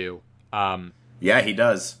lot too. Yeah, he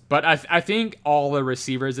does. But I think all the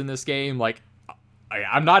receivers in this game, like,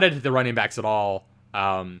 I'm not into the running backs at all.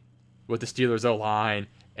 With the Steelers O-line,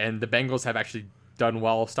 and the Bengals have actually done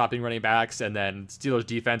well stopping running backs, and then Steelers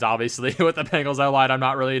defense, obviously, with the Bengals O-line, I'm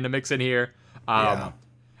not really in the mix in here.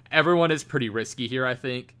 Everyone is pretty risky here, I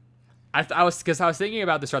think. I was thinking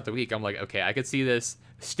about this throughout the week. I'm like, okay, I could see this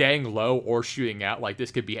staying low or shooting out. Like,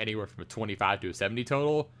 this could be anywhere from a 25 to a 70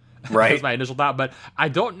 total. Right. That was my initial thought, but I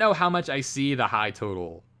don't know how much I see the high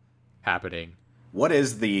total happening. What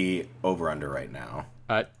is the over-under right now?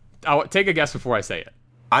 I'll take a guess before I say it.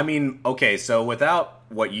 I mean, okay, so without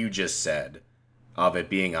what you just said of it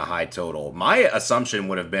being a high total, my assumption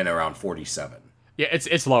would have been around 47. Yeah,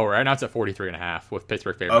 it's lower. Right now it's at 43.5 with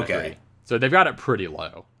Pittsburgh favored by 3. So they've got it pretty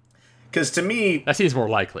low. Because to me... that seems more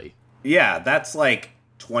likely. Yeah, that's like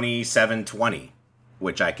 27-20,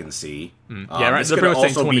 which I can see. Yeah, right. This could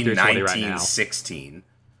also be 19-16. Right,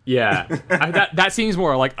 yeah, that seems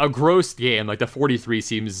more like a gross game. Like the 43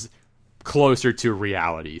 seems closer to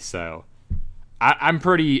reality. So I'm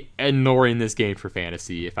pretty ignoring this game for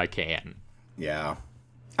fantasy if I can. Yeah.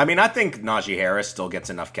 I mean, I think Najee Harris still gets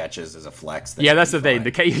enough catches as a flex. Yeah, that's the thing.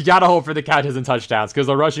 You got to hope for the catches and touchdowns because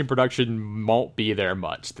the rushing production won't be there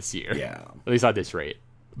much this year. Yeah. At least at this rate.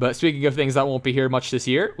 But speaking of things that won't be here much this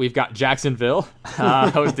year, we've got Jacksonville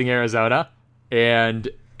hosting Arizona. And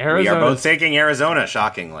Arizona. We are both taking Arizona,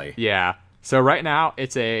 shockingly. Yeah. So right now,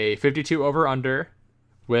 it's a 52 over-under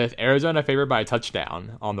with Arizona favored by a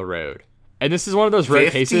touchdown on the road. And this is one of those rare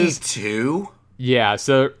cases. 52? Yeah,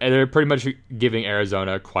 so they're pretty much giving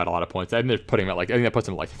Arizona quite a lot of points. I think they're putting them at I think that puts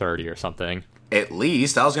them at 30 or something. At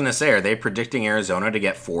least. I was going to say, are they predicting Arizona to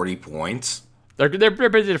get 40 points? They're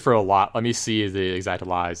predicted for a lot. Let me see the exact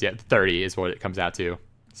lies. Yeah, 30 is what it comes out to.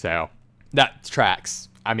 So that tracks.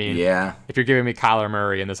 I mean, yeah. If you're giving me Kyler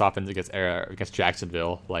Murray in this offense against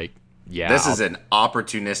Jacksonville, This is an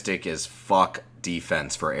opportunistic as fuck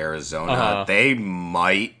defense for Arizona. They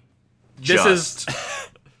might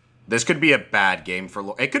This could be a bad game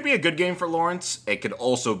for... It could be a good game for Lawrence. It could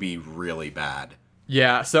also be really bad.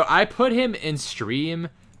 Yeah, so I put him in stream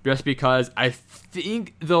just because I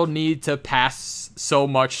think they'll need to pass so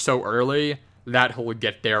much so early that he'll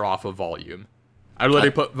get there off of volume. I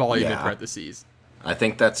literally put volume in parentheses. I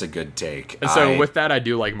think that's a good take. And so with that, I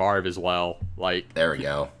do like Marv as well. There we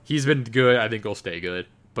go. He's been good. I think he'll stay good.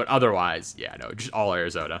 But otherwise, just all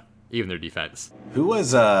Arizona. Even their defense. Who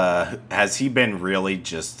was, has he been really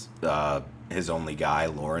just his only guy,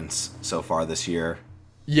 Lawrence, so far this year?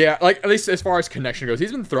 Yeah, at least as far as connection goes.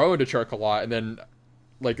 He's been throwing to Chark a lot, and then,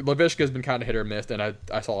 Laviska's been kind of hit or miss, and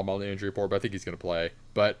I saw him on the injury report, but I think he's going to play.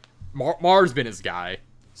 But Marv's been his guy,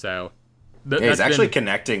 so... he's actually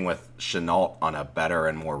connecting with Chenault on a better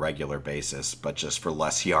and more regular basis, but just for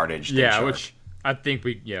less yardage than Chark. Which I think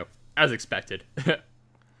as expected.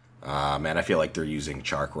 Man, I feel like they're using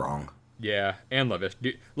Chark wrong. Yeah, and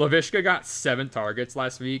Laviska. Laviska got 7 targets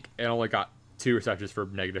last week and only got 2 receptions for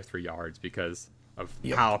 -3 yards because of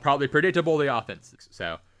how probably predictable the offense is.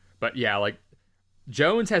 So, but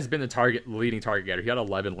Jones has been the leading target getter. He had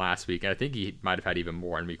 11 last week, and I think he might have had even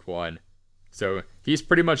more in week 1. So he's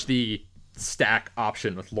pretty much the stack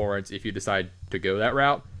option with Lawrence if you decide to go that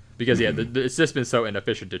route because it's just been so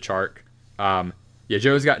inefficient to Chark.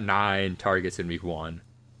 Jones got 9 targets in week 1.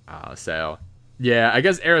 I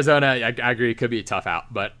guess Arizona, I agree, could be a tough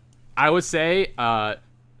out, but I would say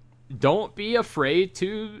don't be afraid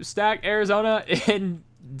to stack Arizona in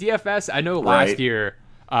DFS. I know last year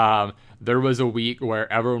there was a week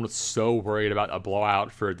where everyone was so worried about a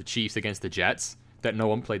blowout for the Chiefs against the Jets that no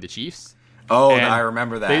one played the Chiefs. Oh, I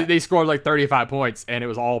remember that. They scored 35 points, and it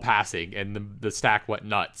was all passing, and the stack went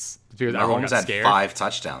nuts because everyone got scared. Had 5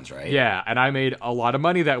 touchdowns, right? Yeah, and I made a lot of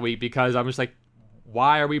money that week because I'm just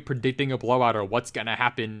why are we predicting a blowout or what's going to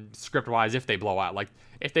happen script-wise if they blow out?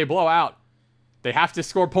 If they blow out, they have to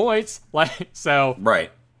score points. Right.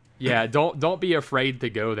 Yeah, don't be afraid to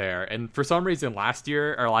go there. And for some reason last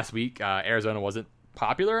week, Arizona wasn't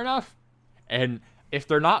popular enough. And if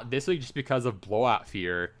they're not this week just because of blowout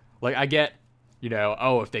fear, I get,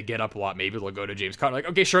 if they get up a lot, maybe they'll go to James Conner.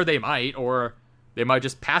 Okay, sure, they might, or they might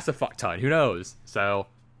just pass a fuck ton. Who knows? So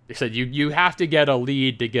they said you have to get a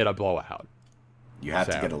lead to get a blowout. You have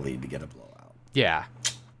to get a lead to get a blowout. Yeah.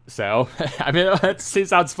 So, I mean, it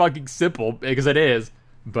sounds fucking simple because it is,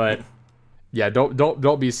 but yeah,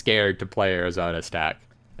 don't be scared to play Arizona stack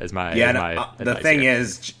as my the thing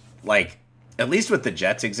is, at least with the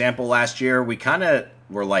Jets example last year, we kind of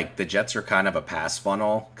where like the Jets are kind of a pass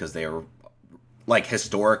funnel because they are like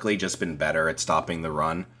historically just been better at stopping the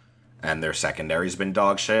run, and their secondary's been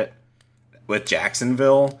dog shit. With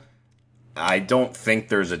Jacksonville, I don't think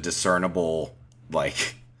there's a discernible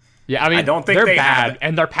like. Yeah, I mean, I don't think they're they bad, have,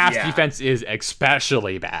 and their pass defense is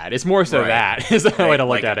especially bad. It's more so that is the way to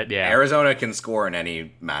look at it. Yeah, Arizona can score in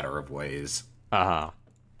any matter of ways. But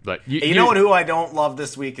you know who I don't love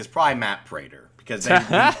this week is probably Matt Prater because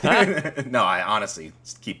no, I honestly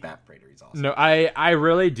keep Matt Prater. He's awesome. No, I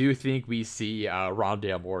really do think we see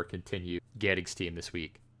Rondale Moore continue getting steam this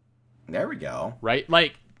week. There we go. Right,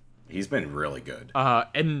 like. He's been really good.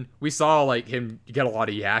 And we saw like him get a lot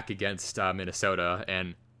of yak against Minnesota,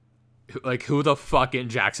 and like who the fuck in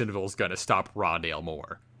Jacksonville is gonna stop Rondale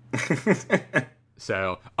Moore?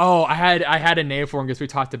 So, I had a name for him because we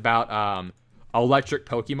talked about electric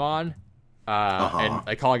Pokemon, and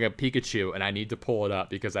like calling a Pikachu, and I need to pull it up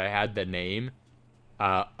because I had the name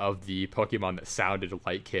of the Pokemon that sounded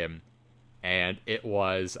like him, and it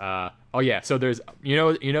was so there's you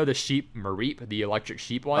know the sheep Mareep, the electric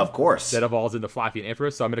sheep one, of course, that evolves into Flaffy and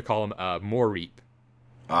Ampharos, so I'm gonna call him Mareep.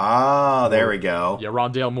 There we go. Yeah,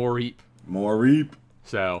 Rondale Mareep.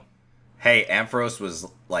 So hey, Ampharos was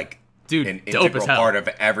like an integral part of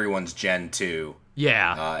everyone's Gen 2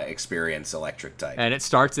 experience electric type, and it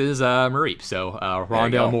starts as Mareep, so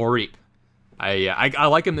Rondale Mareep. I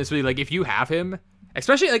like him this week. Like if you have him,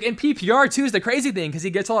 especially like in PPR too, is the crazy thing because he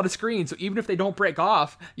gets a lot of screens. So even if they don't break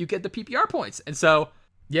off, you get the PPR points. And so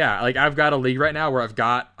yeah, like I've got a league right now where I've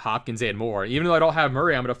got Hopkins and Moore. Even though I don't have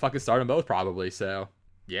Murray, I'm gonna fucking start them both probably. So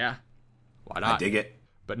yeah, why not? I dig it.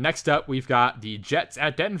 But next up, we've got the Jets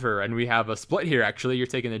at Denver, and we have a split here. Actually, you're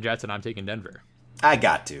taking the Jets, and I'm taking Denver. I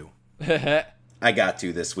got to. I got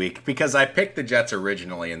to this week because I picked the Jets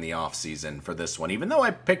originally in the offseason for this one, even though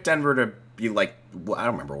I picked Denver to be like, I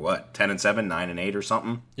don't remember what, 10-7, 9-8 or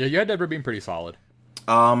something. Yeah, you had Denver being pretty solid.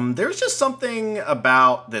 There's just something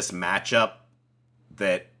about this matchup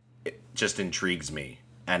that just intrigues me,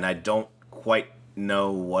 and I don't quite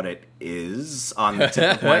know what it is on the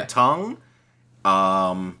tip of my tongue.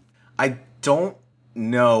 I don't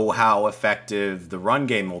know how effective the run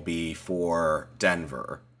game will be for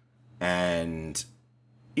Denver. And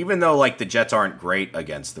even though like the Jets aren't great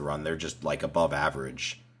against the run, they're just like above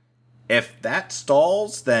average. If that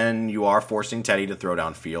stalls, then you are forcing Teddy to throw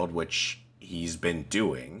downfield, which he's been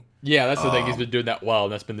doing. Yeah, that's the thing. He's been doing that well,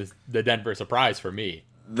 and that's been the Denver surprise for me.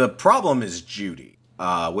 The problem is Judy.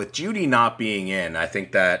 With Judy not being in, I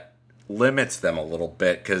think that limits them a little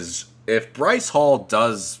bit because if Bryce Hall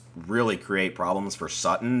does really create problems for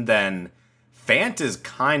Sutton, then Fant is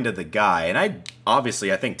kind of the guy. And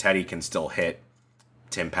I think Teddy can still hit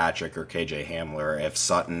Tim Patrick or KJ Hamler if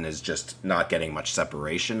Sutton is just not getting much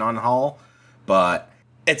separation on Hall. But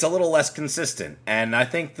it's a little less consistent. And I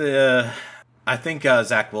think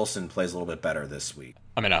Zach Wilson plays a little bit better this week.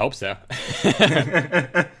 I mean, I hope so.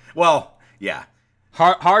 Well, yeah.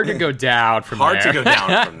 Hard to go down from Hard to go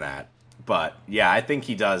down from that. But, yeah, I think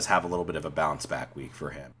he does have a little bit of a bounce-back week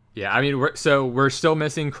for him. Yeah, I mean, we're still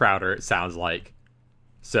missing Crowder, it sounds like.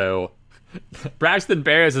 So, Braxton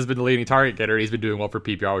Berrios has been the leading target getter. He's been doing well for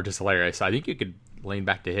PPR, which is hilarious. So I think you could lean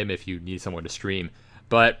back to him if you need someone to stream.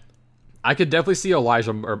 But I could definitely see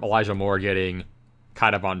Elijah Moore getting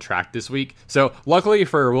kind of on track this week. So, luckily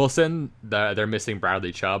for Wilson, they're missing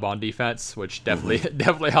Bradley Chubb on defense, which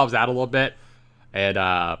definitely helps out a little bit. And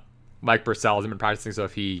Mike Purcell hasn't been practicing, so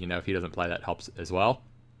if he doesn't play, that helps as well.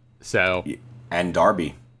 So and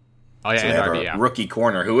Darby. Oh yeah, so and Darby, rookie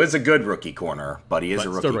corner, who is a good rookie corner, but he is a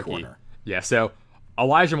rookie corner. Yeah, so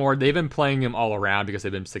Elijah Moore, they've been playing him all around because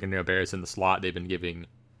they've been sticking Neil Bears in the slot. They've been giving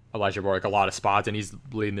Elijah Moore like a lot of spots, and he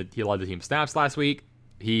led the team snaps last week.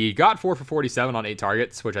 He got 4 for 47 on 8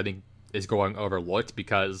 targets, which I think is going overlooked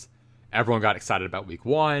because everyone got excited about week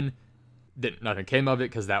 1. Nothing came of it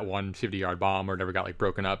because that one 50-yard bomb or never got like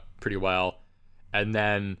broken up pretty well. And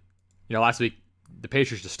then, last week the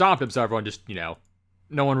Patriots just stomped him, so everyone just,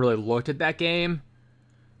 no one really looked at that game.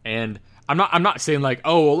 And I'm not saying like,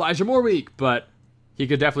 oh, Elijah Moore week, but he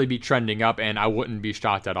could definitely be trending up, and I wouldn't be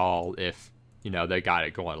shocked at all if, they got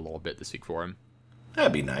it going a little bit this week for him.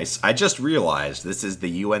 That'd be nice. I just realized this is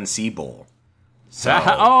the UNC Bowl. So,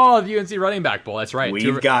 the UNC running back bowl. That's right.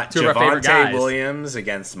 We've got Javonte Williams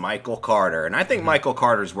against Michael Carter. And I think Michael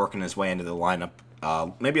Carter's working his way into the lineup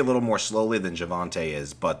maybe a little more slowly than Javonte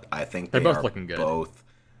is, but I think they're both looking good. Both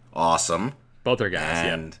awesome. Both are guys,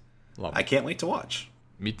 and I can't wait to watch.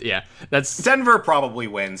 That's Denver probably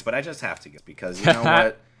wins, but I just have to get because you know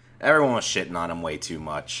what? Everyone was shitting on him way too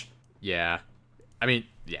much. Yeah. I mean,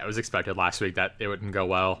 Yeah, it was expected last week that it wouldn't go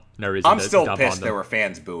well. No reason I'm to still dump pissed on there them. were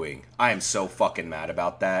fans booing. I am so fucking mad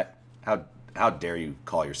about that. How dare you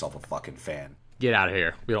call yourself a fucking fan? Get out of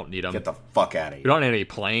here. We don't need them. Get the fuck out of We here. don't need any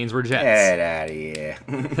planes. We're jets. Get out of here.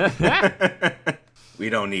 We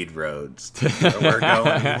don't need roads. Where we're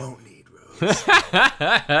going, we won't need roads.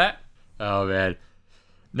 Oh, man.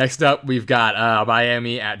 Next up, we've got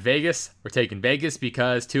Miami at Vegas. We're taking Vegas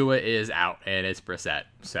because Tua is out and it's Brissett.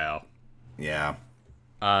 So, Yeah.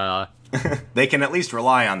 uh, They can at least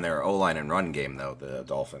rely on their O-line and run game, though, the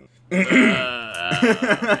Dolphins.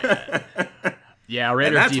 yeah, Raiders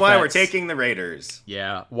And that's why we're defense. taking the Raiders.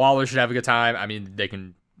 Yeah, Waller should have a good time. I mean, they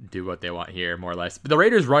can do what they want here, more or less. But the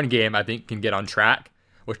Raiders' run game, I think, can get on track,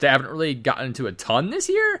 which they haven't really gotten into a ton this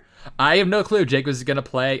year. I have no clue if Jacobs is going to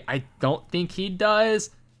play. I don't think he does.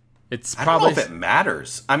 It's I probably don't know if it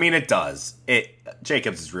matters. I mean, it does.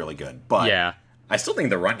 Jacobs is really good, but yeah. I still think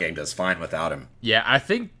the run game does fine without him. Yeah, I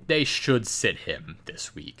think they should sit him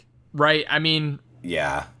this week. Right? I mean,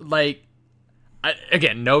 Yeah. like,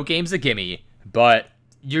 again, no game's a gimme, but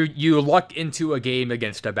you luck into a game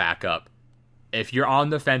against a backup. If you're on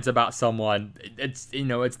the fence about someone, it's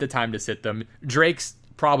the time to sit them. Drake's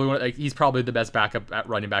probably he's probably the best backup at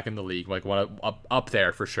running back in the league, like one up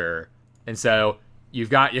there for sure. And so you've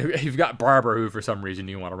got Barber, who for some reason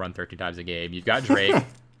you want to run 13 times a game. You've got Drake.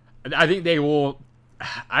 I think they will.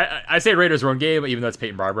 I say Raiders run game, even though it's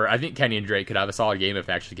Peyton Barber. I think Kenny and Drake could have a solid game if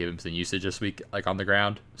they actually give him some usage this week, like on the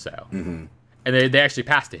ground. So, and they actually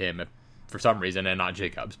passed to him for some reason and not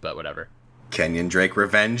Jacobs, but whatever. Kenyon Drake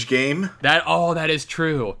revenge game. That is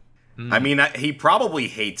true. I mean, he probably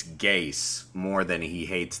hates Gase more than he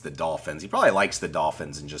hates the Dolphins. He probably likes the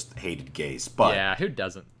Dolphins and just hated Gase. But Yeah, who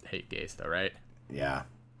doesn't hate Gase though, right? yeah,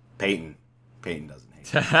 Peyton doesn't hate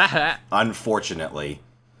him. Unfortunately.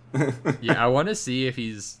 Yeah, I want to see if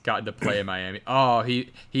he's gotten to play in Miami. Oh,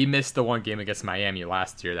 he missed the one game against Miami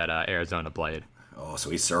last year that Arizona played. Oh, so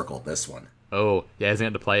he circled this one. Oh, yeah, he hasn't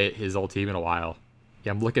had to play his old team in a while.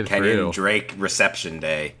 Yeah, I'm looking Kenyon through. Drake reception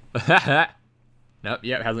day. Nope,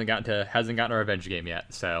 yeah, hasn't gotten a revenge game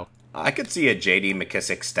yet. So I could see a J.D.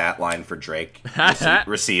 McKissick stat line for Drake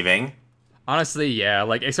receiving. honestly, yeah,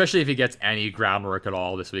 like especially if he gets any groundwork at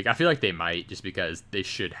all this week, I feel like they might just because they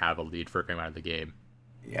should have a lead for coming out of the game.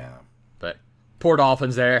 Yeah. But poor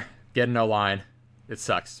Dolphins there, getting no line. It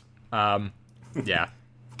sucks. Yeah.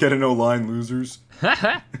 Get an O-line, losers.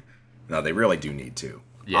 No, they really do need to.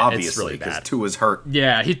 Yeah, it's obviously, really because bad. Tua's hurt.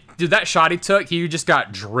 Yeah, that shot he took, he just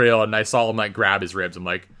got drilled, and I saw him like grab his ribs. I'm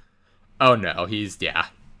like, oh no,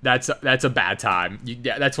 that's a bad time.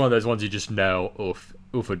 That's one of those ones you just know,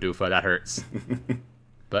 oofa doofa, that hurts.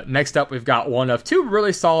 But next up, we've got one of two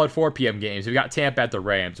really solid 4 p.m. games. We've got Tampa at the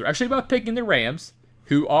Rams. We're actually both picking the Rams,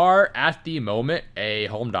 who are at the moment a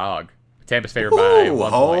home dog. Tampa's favored by Ooh,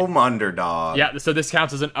 1 home point. underdog. Yeah, so this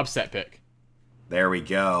counts as an upset pick. There we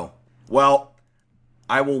go. Well,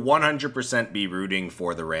 I will 100% be rooting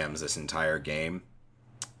for the Rams this entire game.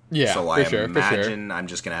 Yeah, So for I sure. imagine I'm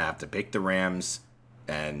just going to have to pick the Rams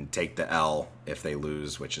and take the L if they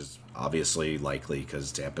lose, which is obviously likely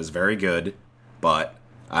because Tampa's very good. But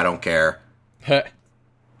I don't care.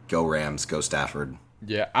 Go Rams. Go Stafford.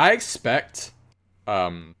 Yeah, I expect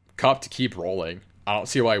Cup to keep rolling. I don't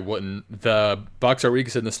see why he wouldn't. The Bucks are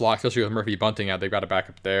weakest in the slot, especially with Murphy bunting out. They've got a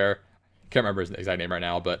backup there. Can't remember his exact name right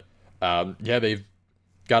now, but yeah, they've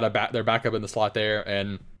got their backup in the slot there,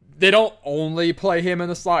 and they don't only play him in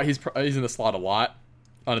the slot. He's in the slot a lot,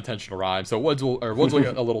 unintentional rhyme. So Woods will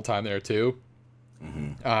get a little time there too.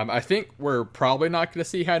 I think we're probably not going to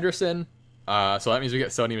see Henderson, so that means we get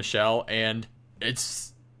Sony Michel, and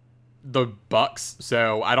it's the Bucks,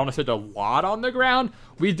 so I don't expect a lot on the ground.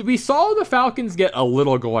 We saw the Falcons get a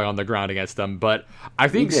little going on the ground against them, but I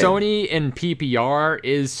think Sony in PPR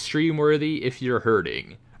is stream worthy if you're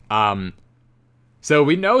hurting. So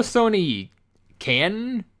we know Sony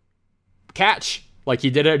can catch like he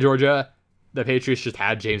did at Georgia. The Patriots just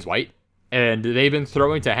had James White, and they've been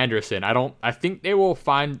throwing to Henderson. I think they will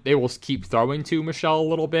keep throwing to Michelle a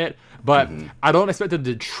little bit, but I don't expect them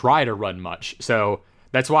to try to run much. So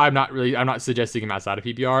that's why I'm not suggesting him outside of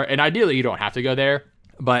PPR. And ideally, you don't have to go there.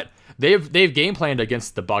 But they've game planned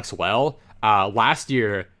against the Bucks well. Last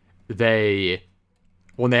year,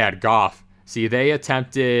 when they had Goff, they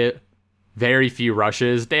attempted very few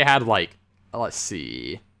rushes. They had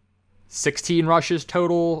 16 rushes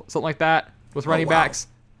total, something like that, with running backs.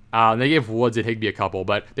 They gave Woods and Higbee a couple,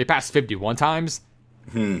 but they passed 51 times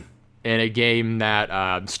in a game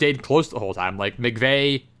that stayed close the whole time. Like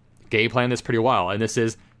McVay game plan this pretty well, and this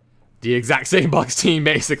is the exact same Bucks team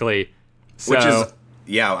basically. So, Which is,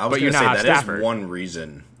 I was going to say that Stafford. is one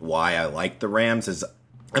reason why I like the Rams is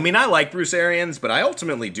I mean, I like Bruce Arians, but I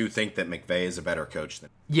ultimately do think that McVay is a better coach than.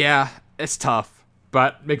 Yeah, it's tough,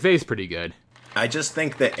 but McVay's pretty good. I just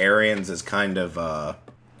think that Arians is kind of.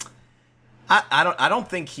 I don't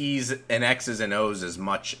think he's an X's and O's as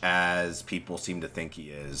much as people seem to think he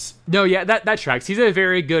is. No, yeah, that tracks. He's a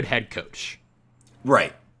very good head coach.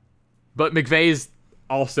 Right. But McVay's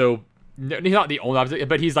also, he's not the only,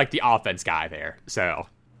 but he's like the offense guy there. So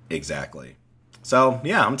exactly. So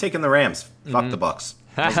yeah, I'm taking the Rams. Fuck the Bucks.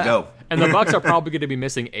 Let's go. And the Bucks are probably going to be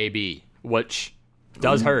missing AB, which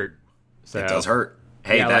does hurt. So, it does hurt.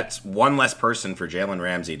 Hey, yeah, that's one less person for Jalen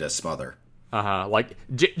Ramsey to smother. Like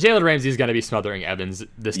Jalen Ramsey is going to be smothering Evans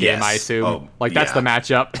this game, Yes. I assume. Oh, that's yeah. the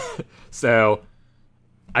matchup. So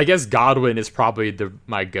I guess Godwin is probably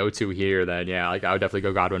my go-to here. Then yeah, like I would definitely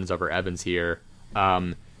go Godwin's over Evans here.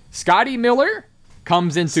 Scotty Miller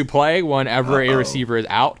comes into play whenever a receiver is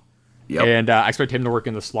out. Yep. And I expect him to work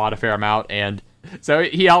in the slot a fair amount. And so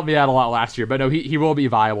he helped me out a lot last year. But no, he will be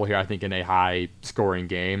viable here, I think, in a high-scoring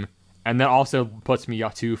game. And that also puts me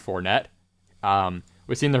up to Fournette.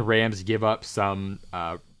 We've seen the Rams give up some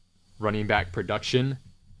running back production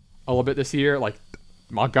a little bit this year, like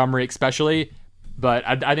Montgomery especially. But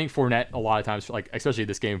I think Fournette, a lot of times, like especially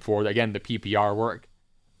this game 4, again, the PPR work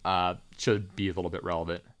should be a little bit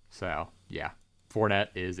relevant. So, yeah, Fournette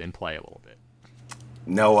is in play a little bit.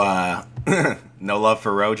 No, no love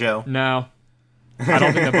for Rojo. No, I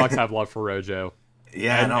don't think the Bucks have love for Rojo.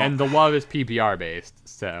 Yeah, no. And the love is PPR based.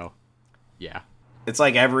 So, yeah, It's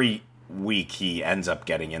like every week he ends up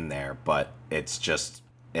getting in there, but it's just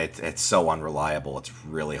it's so unreliable. It's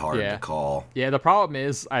really hard to call. Yeah, the problem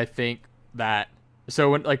is I think that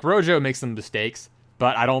when like Rojo makes some mistakes,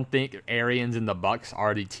 but I don't think Arians and the Bucks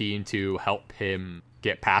are the team to help him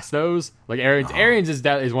get past those. Like Arians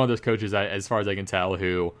is one of those coaches that, as far as I can tell,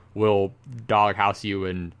 who will doghouse you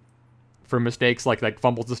and for mistakes like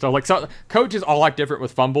fumbles and stuff. Like, so coaches all act different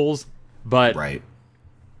with fumbles, but Right.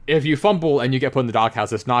 if you fumble and you get put in the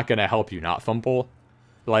doghouse, it's not going to help you not fumble.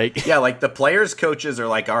 Like, Yeah, like the players' coaches are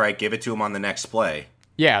like, all right, give it to him on the next play.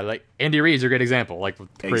 yeah, like Andy Reid's a great example. Like,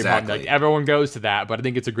 with Kareem Hunt, Exactly. like everyone goes to that, but I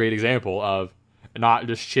think it's a great example of not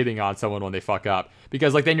just shitting on someone when they fuck up,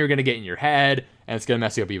 because like then you're going to get in your head and it's going to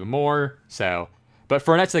mess you up even more. So, but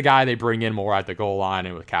Fournette's the guy they bring in more at the goal line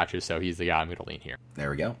and with catches, so he's the guy I'm going to lean here. There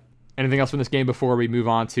we go. Anything else from this game before we move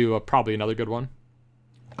on to probably another good one?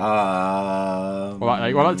 What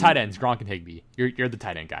about the tight ends, Gronk and Higbee? You're the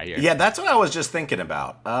tight end guy here. Yeah, that's what I was just thinking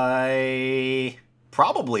about. I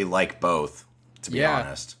probably like both, to be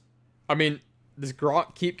honest. I mean, does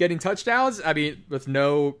Gronk keep getting touchdowns? I mean, with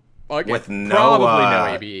no... With no, probably no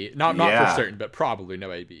AB. Not yeah. for certain, but probably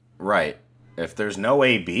no AB. Right. If there's no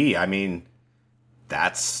AB, I mean,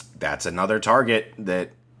 that's another target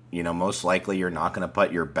that, most likely you're not going to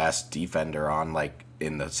put your best defender on, like,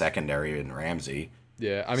 in the secondary in Ramsey.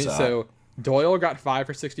 Yeah, I mean, so Doyle got 5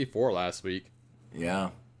 for 64 last week.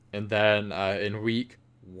 Yeah. And then in week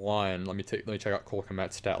 1, let me check out Cole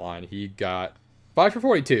Kmet's stat line. He got 5 for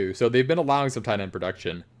 42, so they've been allowing some tight end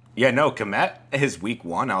production. Yeah, no, Kmet, his week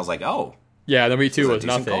 1, I was like, oh. Yeah, then week 2 a was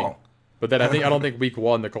decent nothing. call. But then I don't think week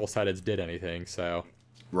 1 the Colts tight ends did anything, so.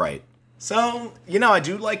 Right. So, I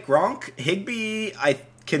do like Gronk. Higbee, I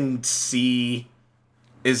can see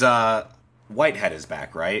is Whitehead is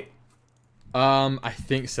back, right? I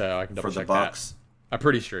think so. I can double For the check Bucks. that. I'm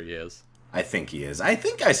pretty sure he is. I think he is. I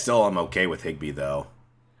think I still am okay with Higbee though.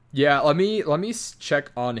 Yeah, let me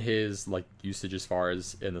check on his like usage as far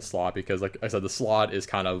as in the slot, because like I said, the slot is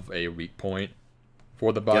kind of a weak point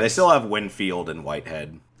for the Bucks. Yeah, they still have Winfield and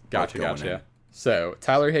Whitehead. Gotcha. So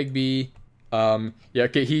Tyler Higbee,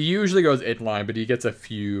 okay, he usually goes in line, but he gets a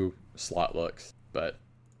few slot looks. But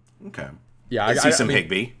Okay. yeah, I see some mean,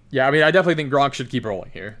 Higbee. Yeah, I mean, I definitely think Gronk should keep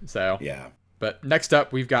rolling here. So Yeah. But next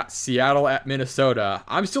up, we've got Seattle at Minnesota.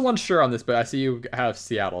 I'm still unsure on this, but I see you have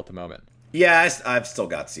Seattle at the moment. Yeah, I've still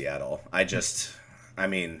got Seattle. I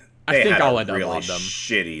mean, they think had I'll a end up really on them.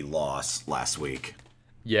 shitty loss last week.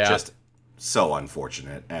 Yeah, Just so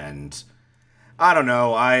unfortunate. And I don't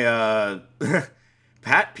know.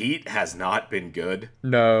 Pat Pete has not been good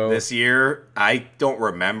no. this year. I don't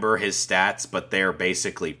remember his stats, but they're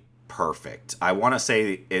basically perfect. I want to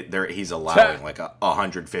say he's allowing like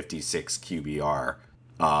 156 QBR.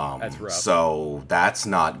 That's rough. So that's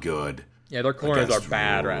not good. Yeah, their corners are against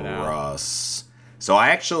bad right now. Russ. So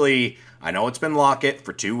I know it's been Lockett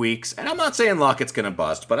for 2 weeks, and I'm not saying Lockett's going to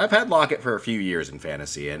bust, but I've had Lockett for a few years in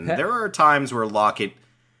fantasy, and there are times where Lockett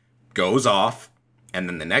goes off, and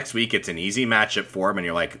then the next week it's an easy matchup for him, and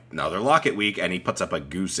you're like, another Lockett week, and he puts up a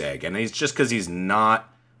goose egg. And it's just because he's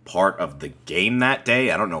not part of the game that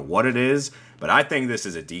day. I don't know what it is, but I think this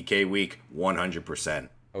is a DK week 100%.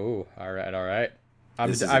 Oh, all right, all right.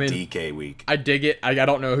 This is a DK week. I dig it. I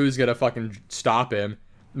don't know who's gonna fucking stop him.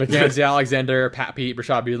 Mackenzie Alexander, Pat Pete,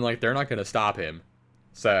 Rashad Beaton, like they're not gonna stop him.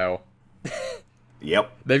 So,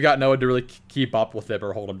 yep, they've got no one to really keep up with him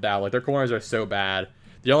or hold him down. Like their corners are so bad.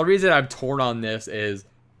 The only reason I'm torn on this is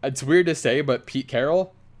it's weird to say, but Pete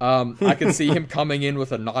Carroll. I can see him coming in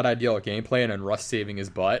with a not ideal game plan and Russ saving his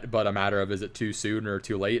butt, but a matter of is it too soon or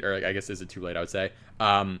too late, or I guess is it too late? I would say.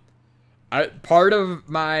 Part of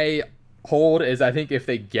my hold is I think if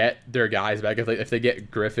they get their guys back, if they get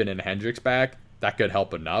Griffin and Hendricks back, that could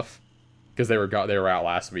help enough because they were out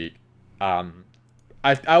last week. I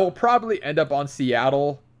will probably end up on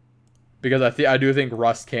Seattle because I do think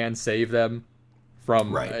Russ can save them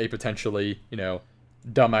from a potentially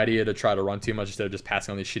dumb idea to try to run too much instead of just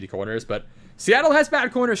passing on these shitty corners. But Seattle has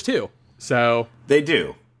bad corners too, so they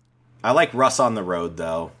do. I like Russ on the road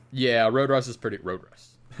though. Yeah, Road Russ is pretty Road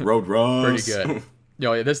Russ. Pretty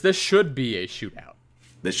good. This should be a shootout.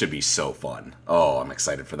 This should be so fun. Oh, I'm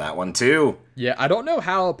excited for that one too. Yeah, I don't know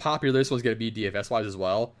how popular this was going to be DFS wise as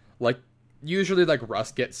well. Like usually, like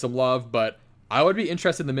Russ gets some love, but I would be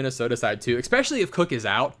interested in the Minnesota side too, especially if Cook is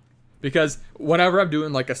out. Because whenever I'm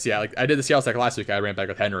doing like a Seattle, like I did the Seattle stack last week, I ran back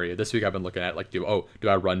with Henry. This week I've been looking at like, do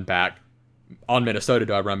I run back on Minnesota?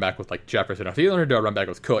 Do I run back with like Jefferson or Thielen, or do I run back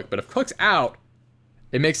with Cook? But if Cook's out,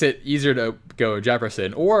 it makes it easier to go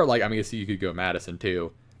Jefferson, or like I guess you could go Madison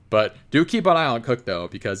too. But do keep an eye on Cook though,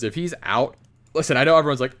 because if he's out, listen, I know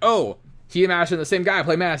everyone's like, oh, he and Madison the same guy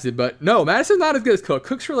play Madison, but no, Madison's not as good as Cook.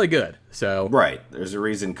 Cook's really good. So right, there's a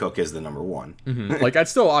reason Cook is the number one. Mm-hmm. Like I'd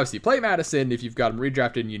still obviously play Madison if you've got him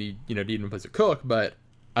redrafted and you need him in place of Cook, but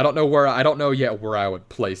I don't know yet where I would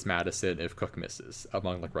place Madison if Cook misses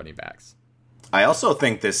among like running backs. I also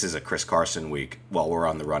think this is a Chris Carson week while we're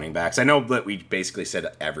on the running backs. I know that we basically said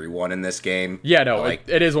everyone in this game. Yeah, no,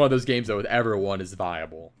 it is one of those games though with everyone is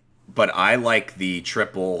viable. But I like the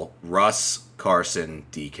triple Russ, Carson,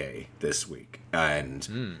 DK this week.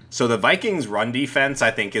 And so the Vikings run defense, I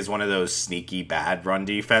think, is one of those sneaky bad run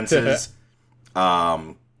defenses.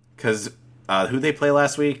 Because who they play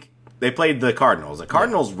last week? They played the Cardinals. The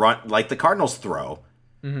Cardinals run, like the Cardinals throw.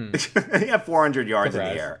 Mm-hmm. They have 400 yards in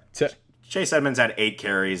the air. Chase Edmonds had 8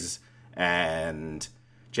 carries, and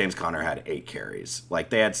James Conner had 8 carries. Like,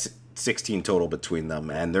 they had 16 total between them,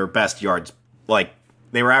 and their best yards, like,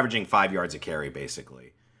 they were averaging 5 yards a carry,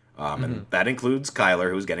 basically. And that includes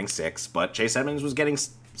Kyler, who's getting 6, but Chase Edmonds was getting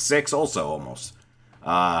 6 also, almost.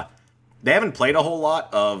 They haven't played a whole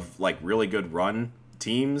lot of, like, really good run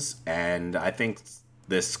teams, and I think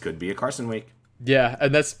this could be a Carson week. Yeah,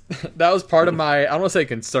 and that was part of my, I don't want to say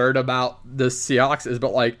concern about the Seahawks, is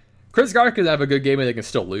but, like, Chris Carter can have a good game and they can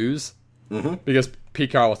still lose. Because Pete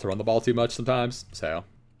Carroll wants to run the ball too much sometimes, so...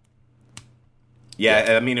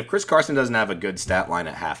 Yeah, I mean, if Chris Carson doesn't have a good stat line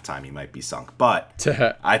at halftime, he might be sunk. But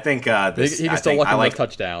I think this... He can still look at those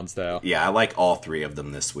touchdowns, though. Yeah, I like all 3 of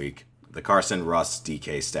them this week. The Carson, Russ,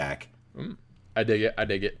 DK stack. I dig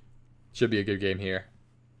it. Should be a good game here.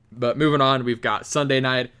 But moving on, we've got Sunday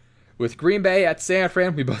night with Green Bay at San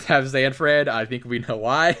Fran. We both have San Fran. I think we know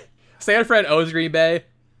why. San Fran owes Green Bay,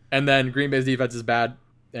 and then Green Bay's defense is bad.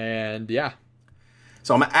 And, yeah.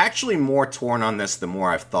 So I'm actually more torn on this the more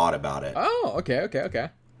I've thought about it. Oh, okay.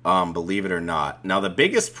 Believe it or not. Now, the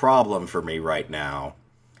biggest problem for me right now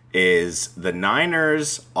is the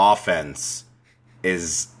Niners' offense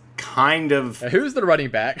is kind of... Who's the running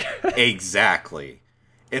back? Exactly.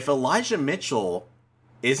 If Elijah Mitchell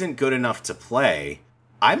isn't good enough to play,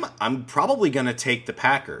 I'm probably going to take the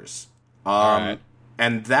Packers. All right.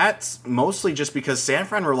 And that's mostly just because San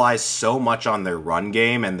Fran relies so much on their run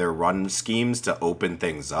game and their run schemes to open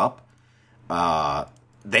things up.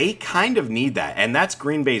 They kind of need that. And that's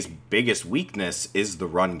Green Bay's biggest weakness is the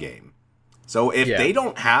run game. So if they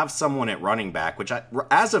don't have someone at running back, which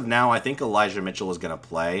as of now, I think Elijah Mitchell is going to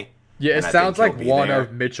play. Yeah, it sounds like one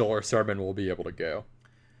of Mitchell or Sermon will be able to go.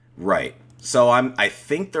 Right. So I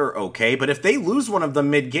think they're okay, but if they lose one of them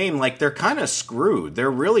mid-game, like, they're kind of screwed. They're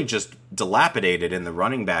really just dilapidated in the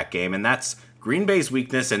running back game, and that's Green Bay's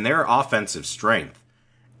weakness and their offensive strength.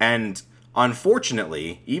 And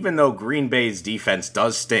unfortunately, even though Green Bay's defense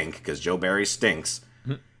does stink, because Joe Barry stinks,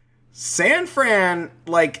 San Fran,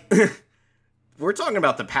 like, we're talking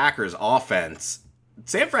about the Packers' offense.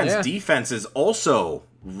 San Fran's defense is also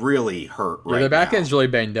really hurt right now. Their back end's really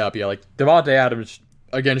banged up. Yeah, like, Davante Adams...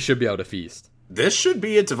 Again, should be able to feast. This should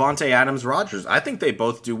be a Davante Adams-Rodgers. I think they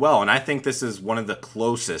both do well, and I think this is one of the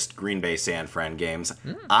closest Green Bay-San Fran games.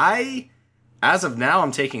 As of now,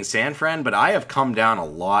 I'm taking San Fran, but I have come down a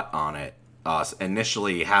lot on it.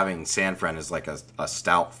 Initially, having San Fran as like a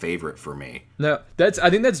stout favorite for me. No, I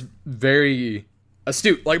think that's very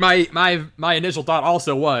astute. Like my initial thought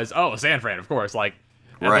also was, oh, San Fran, of course. Like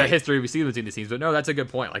the history we see between the teams, but no, that's a good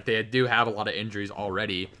point. Like they do have a lot of injuries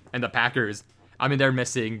already, and the Packers. I mean, they're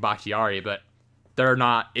missing Bakhtiari, but they're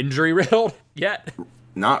not injury riddled yet.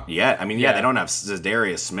 Not yet. I mean, yeah, they don't have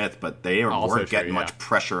Zadarius Smith, but they weren't getting much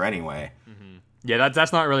pressure anyway. Mm-hmm. Yeah,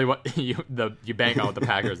 that's not really what you bank on with the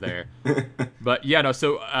Packers there. But yeah, no.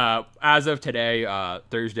 So as of today,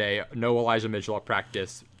 Thursday, no Elijah Mitchell at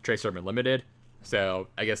practice. Trey Sermon limited. So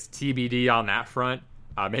I guess TBD on that front.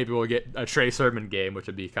 Maybe we'll get a Trey Sermon game, which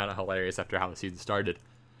would be kind of hilarious after how the season started.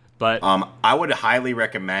 But I would highly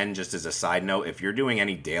recommend, just as a side note, if you're doing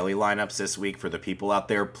any daily lineups this week for the people out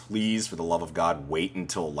there, please, for the love of God, wait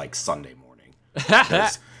until like Sunday morning.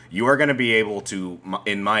 Because you are going to be able to,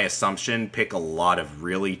 in my assumption, pick a lot of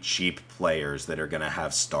really cheap players that are going to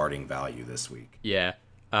have starting value this week. Yeah.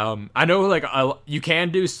 I know like you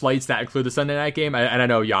can do slates that include the Sunday night game, and I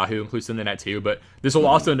know Yahoo includes Sunday night too, but this will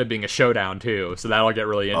also end up being a showdown too, so that'll get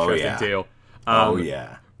really interesting too.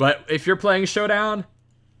 But if you're playing showdown,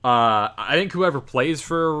 I think whoever plays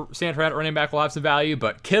for San Fran at running back will have some value,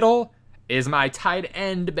 but Kittle is my tight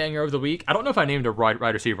end banger of the week. I don't know if I named a wide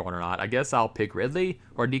receiver one or not. I guess I'll pick Ridley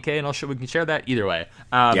or DK, and we can share that either way.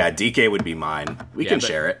 Yeah, DK would be mine. We can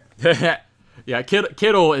share it. Yeah,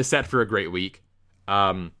 Kittle is set for a great week.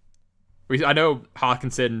 I know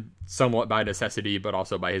Hawkinson, somewhat by necessity, but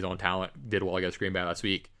also by his own talent, did well against Green Bay last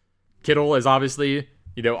week. Kittle is obviously,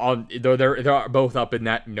 though they're both up in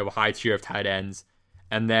that high tier of tight ends.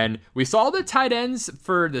 And then we saw the tight ends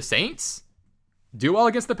for the Saints do well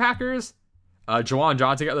against the Packers. Juwan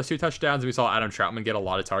Johnson got those 2 touchdowns, and we saw Adam Troutman get a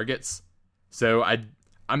lot of targets. So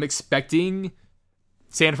I'm expecting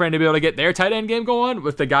San Fran to be able to get their tight end game going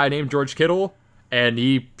with the guy named George Kittle, and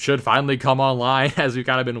he should finally come online as we've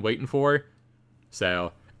kind of been waiting for.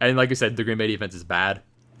 So, and like I said, the Green Bay defense is bad.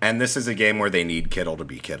 And this is a game where they need Kittle to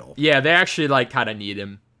be Kittle. Yeah, they actually kind of need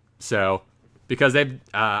him. So, because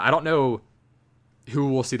I don't know who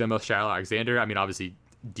will see the most Shadow Alexander. I mean, obviously,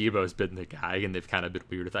 Debo's been the guy, and they've kind of been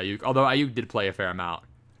weird with Ayuk. Although Ayuk did play a fair amount.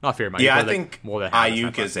 Not fair amount. Yeah, I think more than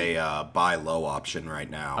Ayuk is a buy low option right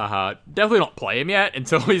now. Definitely don't play him yet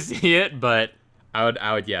until we see it, but I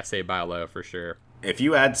would say buy low for sure. If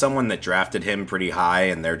you had someone that drafted him pretty high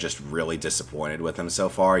and they're just really disappointed with him so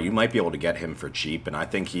far, you might be able to get him for cheap, and I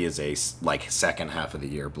think he is a second half of the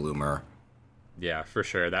year bloomer. Yeah, for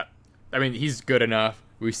sure. He's good enough.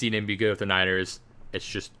 We've seen him be good with the Niners. It's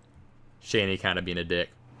just Shaney kind of being a dick.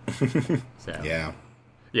 So. Yeah.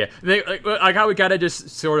 Like how we kind of just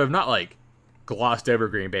sort of not like glossed over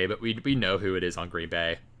Green Bay, but we know who it is on Green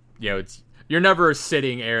Bay. You're never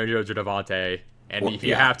sitting Aaron Jones or Devontae, and if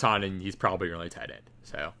you have Tannen, he's probably your only tight end.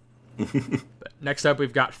 So, but next up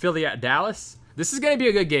we've got Philly at Dallas. This is going to be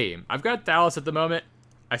a good game. I've got Dallas at the moment.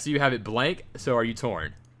 I see you have it blank. So are you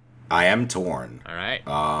torn? I am torn. All right.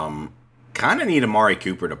 Kind of need Amari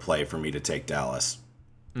Cooper to play for me to take Dallas.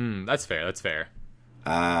 That's fair.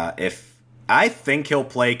 If I think he'll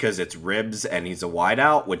play because it's ribs and he's a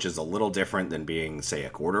wideout, which is a little different than being, say, a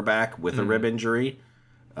quarterback with a rib injury.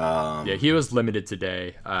 Yeah, he was limited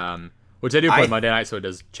today, which they do play Monday night, so it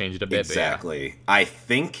does change it a bit. Exactly. Yeah. I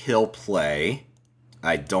think he'll play.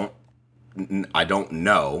 I don't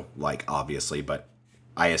know, obviously, but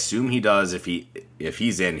I assume he does. If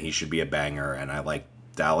he's in, he should be a banger, and I like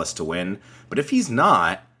Dallas to win. But if he's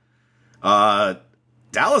not,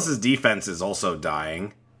 Dallas's defense is also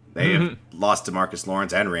dying. They have lost to Marcus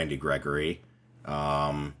Lawrence and Randy Gregory.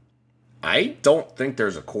 I don't think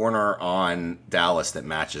there's a corner on Dallas that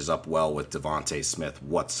matches up well with Devontae Smith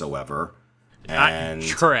whatsoever. And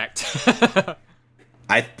correct.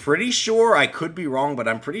 I'm pretty sure, I could be wrong, but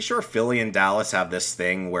I'm pretty sure Philly and Dallas have this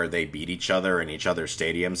thing where they beat each other in each other's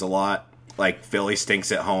stadiums a lot. Like, Philly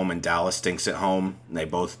stinks at home and Dallas stinks at home. And they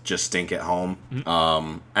both just stink at home.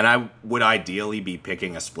 And I would ideally be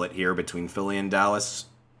picking a split here between Philly and Dallas,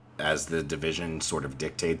 as the division sort of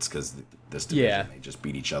dictates, because this division, they just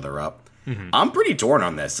beat each other up. I'm pretty torn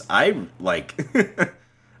on this. I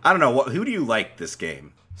don't know. Who do you like this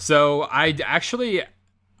game? So, I actually,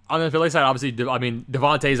 on the Philly side, obviously,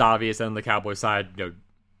 Devontae's obvious, and on the Cowboys side,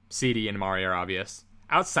 CD and Amari are obvious.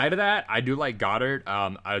 Outside of that, I do like Goddard.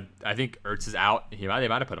 I think Ertz is out. They might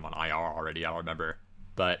have put him on IR already. I don't remember.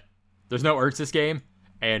 But there's no Ertz this game.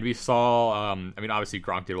 And we saw, obviously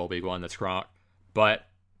Gronk did well, big one. That's Gronk. But,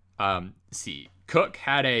 Cook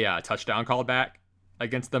had a touchdown called back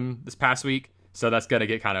against them this past week. So that's going to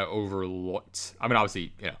get kind of overlooked.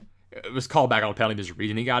 Obviously, it was called back on penalty. There's a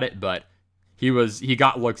reason he got it. But he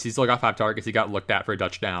got looks. He still got 5 targets. He got looked at for a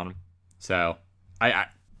touchdown. So,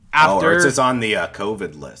 Ertz is on the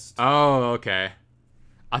COVID list. Oh, okay.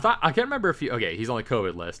 I can't remember if he's on the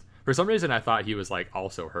COVID list. For some reason, I thought he was like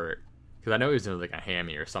also hurt because I know he was in like a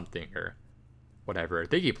hammy or something or whatever. I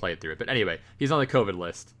think he played through it, but anyway, he's on the COVID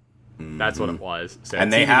list. That's what it was. So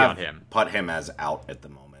And they TBD have on him. put him as out at the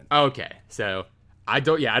moment. Okay, so I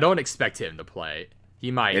don't expect him to play. He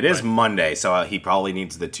might. It is Monday, so he probably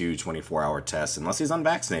needs the 2 24-hour tests, unless he's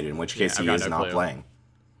unvaccinated, in which case he is not playing.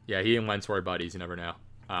 Yeah, he and Wentz were buddies. You never know.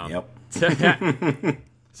 Yep.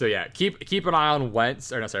 So yeah, keep an eye on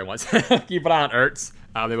Wentz. Or no, sorry, Wentz. Keep an eye on Ertz.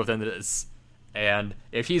 They both ended this. And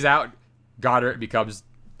if he's out, Goddard becomes,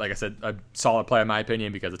 like I said, a solid play in my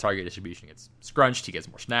opinion because the target distribution gets scrunched. He gets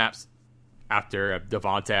more snaps. After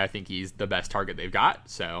Devontae, I think he's the best target they've got.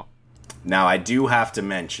 So now I do have to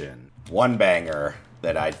mention one banger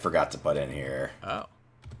that I forgot to put in here. Oh.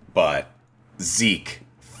 But Zeke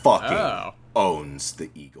fucking owns the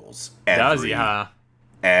Eagles. Does he, huh?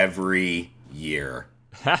 Every year.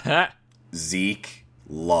 Zeke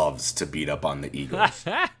loves to beat up on the Eagles.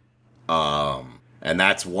 And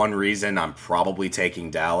that's one reason I'm probably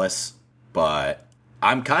taking Dallas. But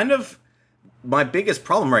I'm kind of... My biggest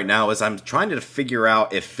problem right now is I'm trying to figure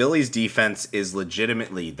out if Philly's defense is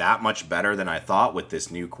legitimately that much better than I thought with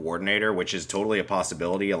this new coordinator, which is totally a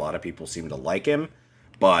possibility. A lot of people seem to like him.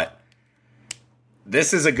 But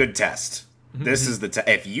this is a good test. This is the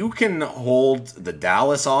if you can hold the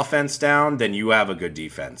Dallas offense down, then you have a good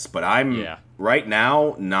defense. But I'm right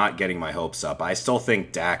now not getting my hopes up. I still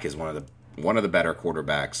think Dak is one of the better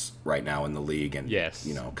quarterbacks right now in the league, and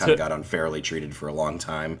kind of got unfairly treated for a long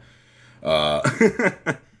time.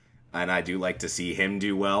 And I do like to see him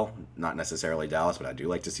do well. Not necessarily Dallas, but I do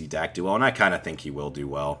like to see Dak do well, and I kind of think he will do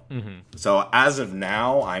well. So as of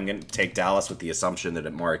now, I'm going to take Dallas with the assumption that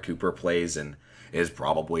Amari Cooper plays and is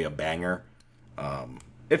probably a banger.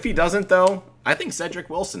 If he doesn't, though, I think Cedric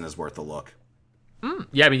Wilson is worth a look.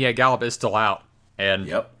 Yeah, I mean, Gallup is still out, and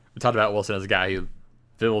we talked about Wilson as a guy who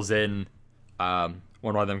fills in when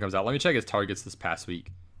one of them comes out. Let me check his targets this past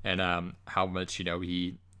week and how much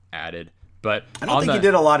he added. But I don't think he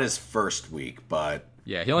did a lot his first week, but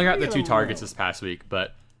yeah, he only got the 2 targets this past week.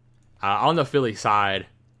 But on the Philly side,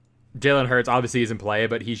 Jalen Hurts obviously is in play,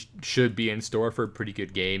 but he should be in store for a pretty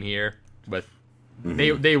good game here. With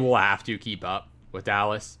they will have to keep up with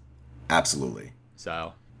Dallas. Absolutely.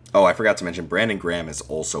 So. Oh, I forgot to mention Brandon Graham is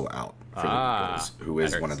also out for the Eagles, who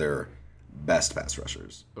is one of their best pass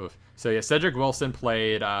rushers. Oof. So yeah, Cedric Wilson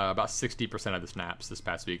played about 60% of the snaps this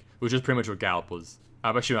past week, which is pretty much what Gallup was.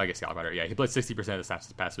 But I guess Gallup better. Yeah, he played 60% of the snaps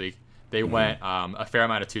this past week. They went a fair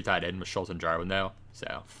amount of 2 tight end with Schultz and Jarwin though.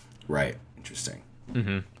 So. Right. Interesting.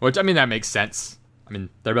 Which I mean that makes sense. I mean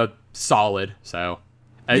they're both solid. So.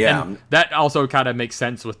 And that also kind of makes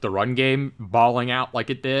sense with the run game balling out like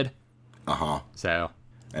it did. So.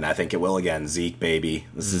 And I think it will again. Zeke, baby.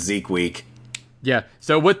 This is Zeke week. Yeah.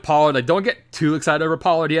 So with Pollard, don't get too excited over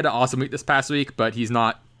Pollard. He had an awesome week this past week, but he's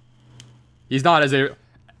not as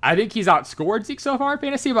I think he's outscored Zeke so far in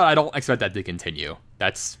fantasy, but I don't expect that to continue.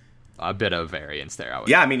 That's a bit of variance there, I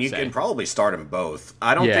would I mean, you can probably start them both.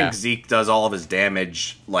 I don't think Zeke does all of his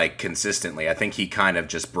damage, consistently. I think he kind of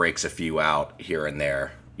just breaks a few out here and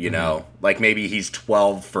there, you know? Like, maybe he's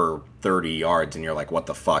 12 for 30 yards, and you're like, what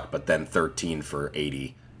the fuck? But then 13 for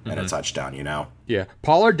 80 and a touchdown, you know? Yeah.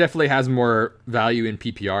 Pollard definitely has more value in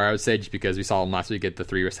PPR, I would say, just because we saw him last week get the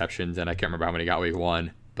 3 receptions, and I can't remember how many he got week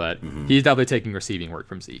 1. But he's definitely taking receiving work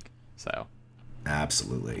from Zeke. So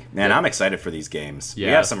absolutely. Man, I'm excited for these games. Yeah.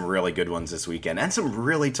 We have some really good ones this weekend and some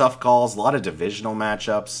really tough calls, a lot of divisional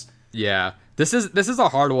matchups. Yeah. This is a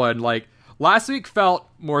hard one. Like last week felt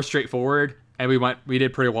more straightforward and we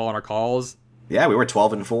did pretty well on our calls. Yeah, we were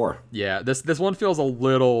 12-4. Yeah, this one feels a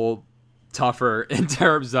little tougher in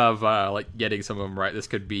terms of getting some of them right. This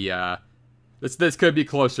could be this could be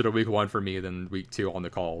closer to week 1 for me than week 2 on the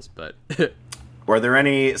calls, but were there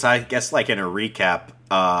any, so I guess in a recap,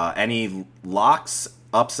 any locks,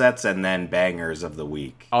 upsets, and then bangers of the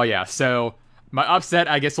week? Oh, yeah. So my upset,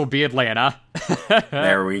 I guess, will be Atlanta.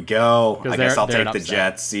 There we go. I guess I'll take the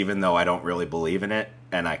Jets, even though I don't really believe in it.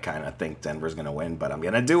 And I kind of think Denver's going to win, but I'm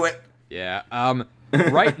going to do it. Yeah.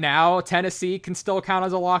 Right now, Tennessee can still count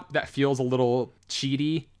as a lock. That feels a little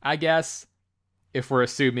cheaty, I guess, if we're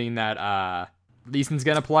assuming that Leeson's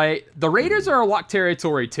going to play. The Raiders are a lock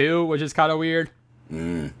territory, too, which is kind of weird.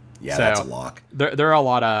 Yeah, so that's a lock. There are a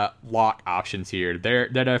lot of lock options here. They're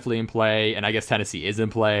definitely in play, and I guess Tennessee is in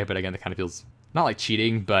play, but again, it kind of feels not like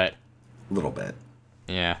cheating, but a little bit.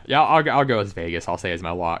 Yeah. I'll go with Vegas. I'll say as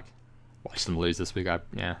my lock. Watch them lose this week.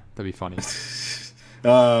 That'd be funny.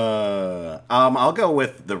 I'll go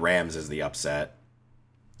with the Rams as the upset.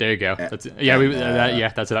 There you go. That's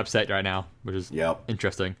an upset right now, which is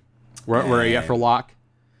interesting. Where are you at for lock?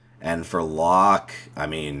 And for lock, I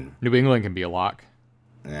mean, New England can be a lock.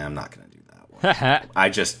 I'm not going to do that one. I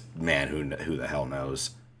just, man, who the hell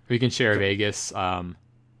knows? We can share Vegas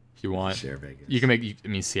if you want. Share Vegas. You can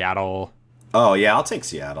make, Seattle. Oh, yeah, I'll take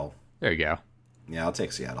Seattle. There you go. Yeah, I'll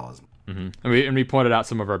take Seattle. Mm-hmm. And we pointed out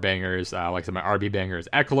some of our bangers. Like my RB banger is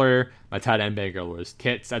Eckler. My tight end banger was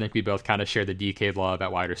Kitts. I think we both kind of share the DK love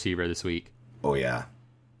at wide receiver this week. Oh, yeah.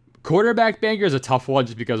 Quarterback banger is a tough one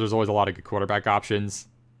just because there's always a lot of good quarterback options.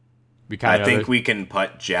 I think we can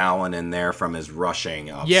put Jalen in there from his rushing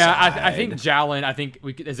upside. Yeah, I think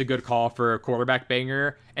Jalen, is a good call for a quarterback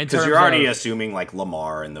banger. Because you're already assuming like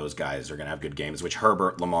Lamar and those guys are going to have good games, which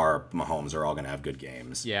Herbert, Lamar, Mahomes are all going to have good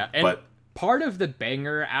games. Yeah, but part of the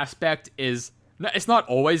banger aspect is, it's not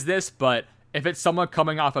always this, but if it's someone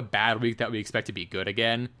coming off a bad week that we expect to be good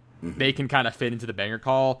again, they can kind of fit into the banger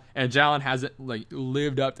call. And Jalen hasn't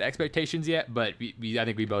lived up to expectations yet, but I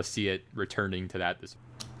think we both see it returning to that this week.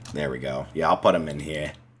 There we go. Yeah, I'll put him in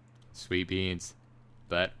here. Sweet beans.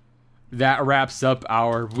 But that wraps up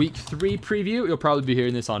our Week 3 preview. You'll probably be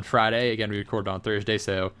hearing this on Friday. Again, we recorded on Thursday,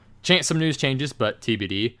 so some news changes, but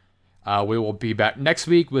TBD. We will be back next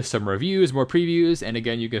week with some reviews, more previews, and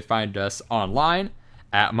again, you can find us online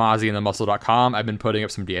at mozzieandthemuscle.com. I've been putting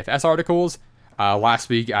up some DFS articles. Last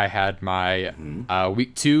week, I had my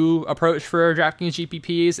Week 2 approach for DraftKings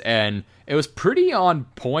GPPs, and it was pretty on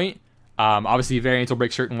point. Obviously, variance will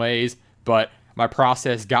break certain ways, but my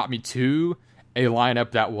process got me to a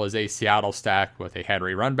lineup that was a Seattle stack with a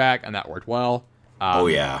Henry run back, and that worked well. Oh,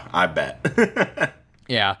 yeah, I bet.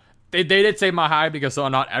 Yeah, they did say my high because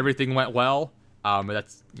not everything went well.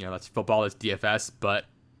 That's football, that's DFS, but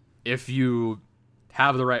if you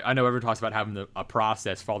have the right, I know everyone talks about having a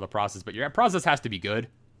process, follow the process, but your process has to be good.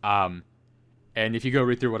 And if you go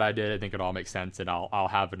read through what I did, I think it all makes sense, and I'll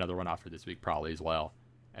have another one out for this week probably as well.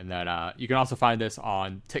 And then you can also find us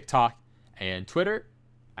on TikTok and Twitter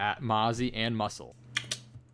at Mozzie and Muscle.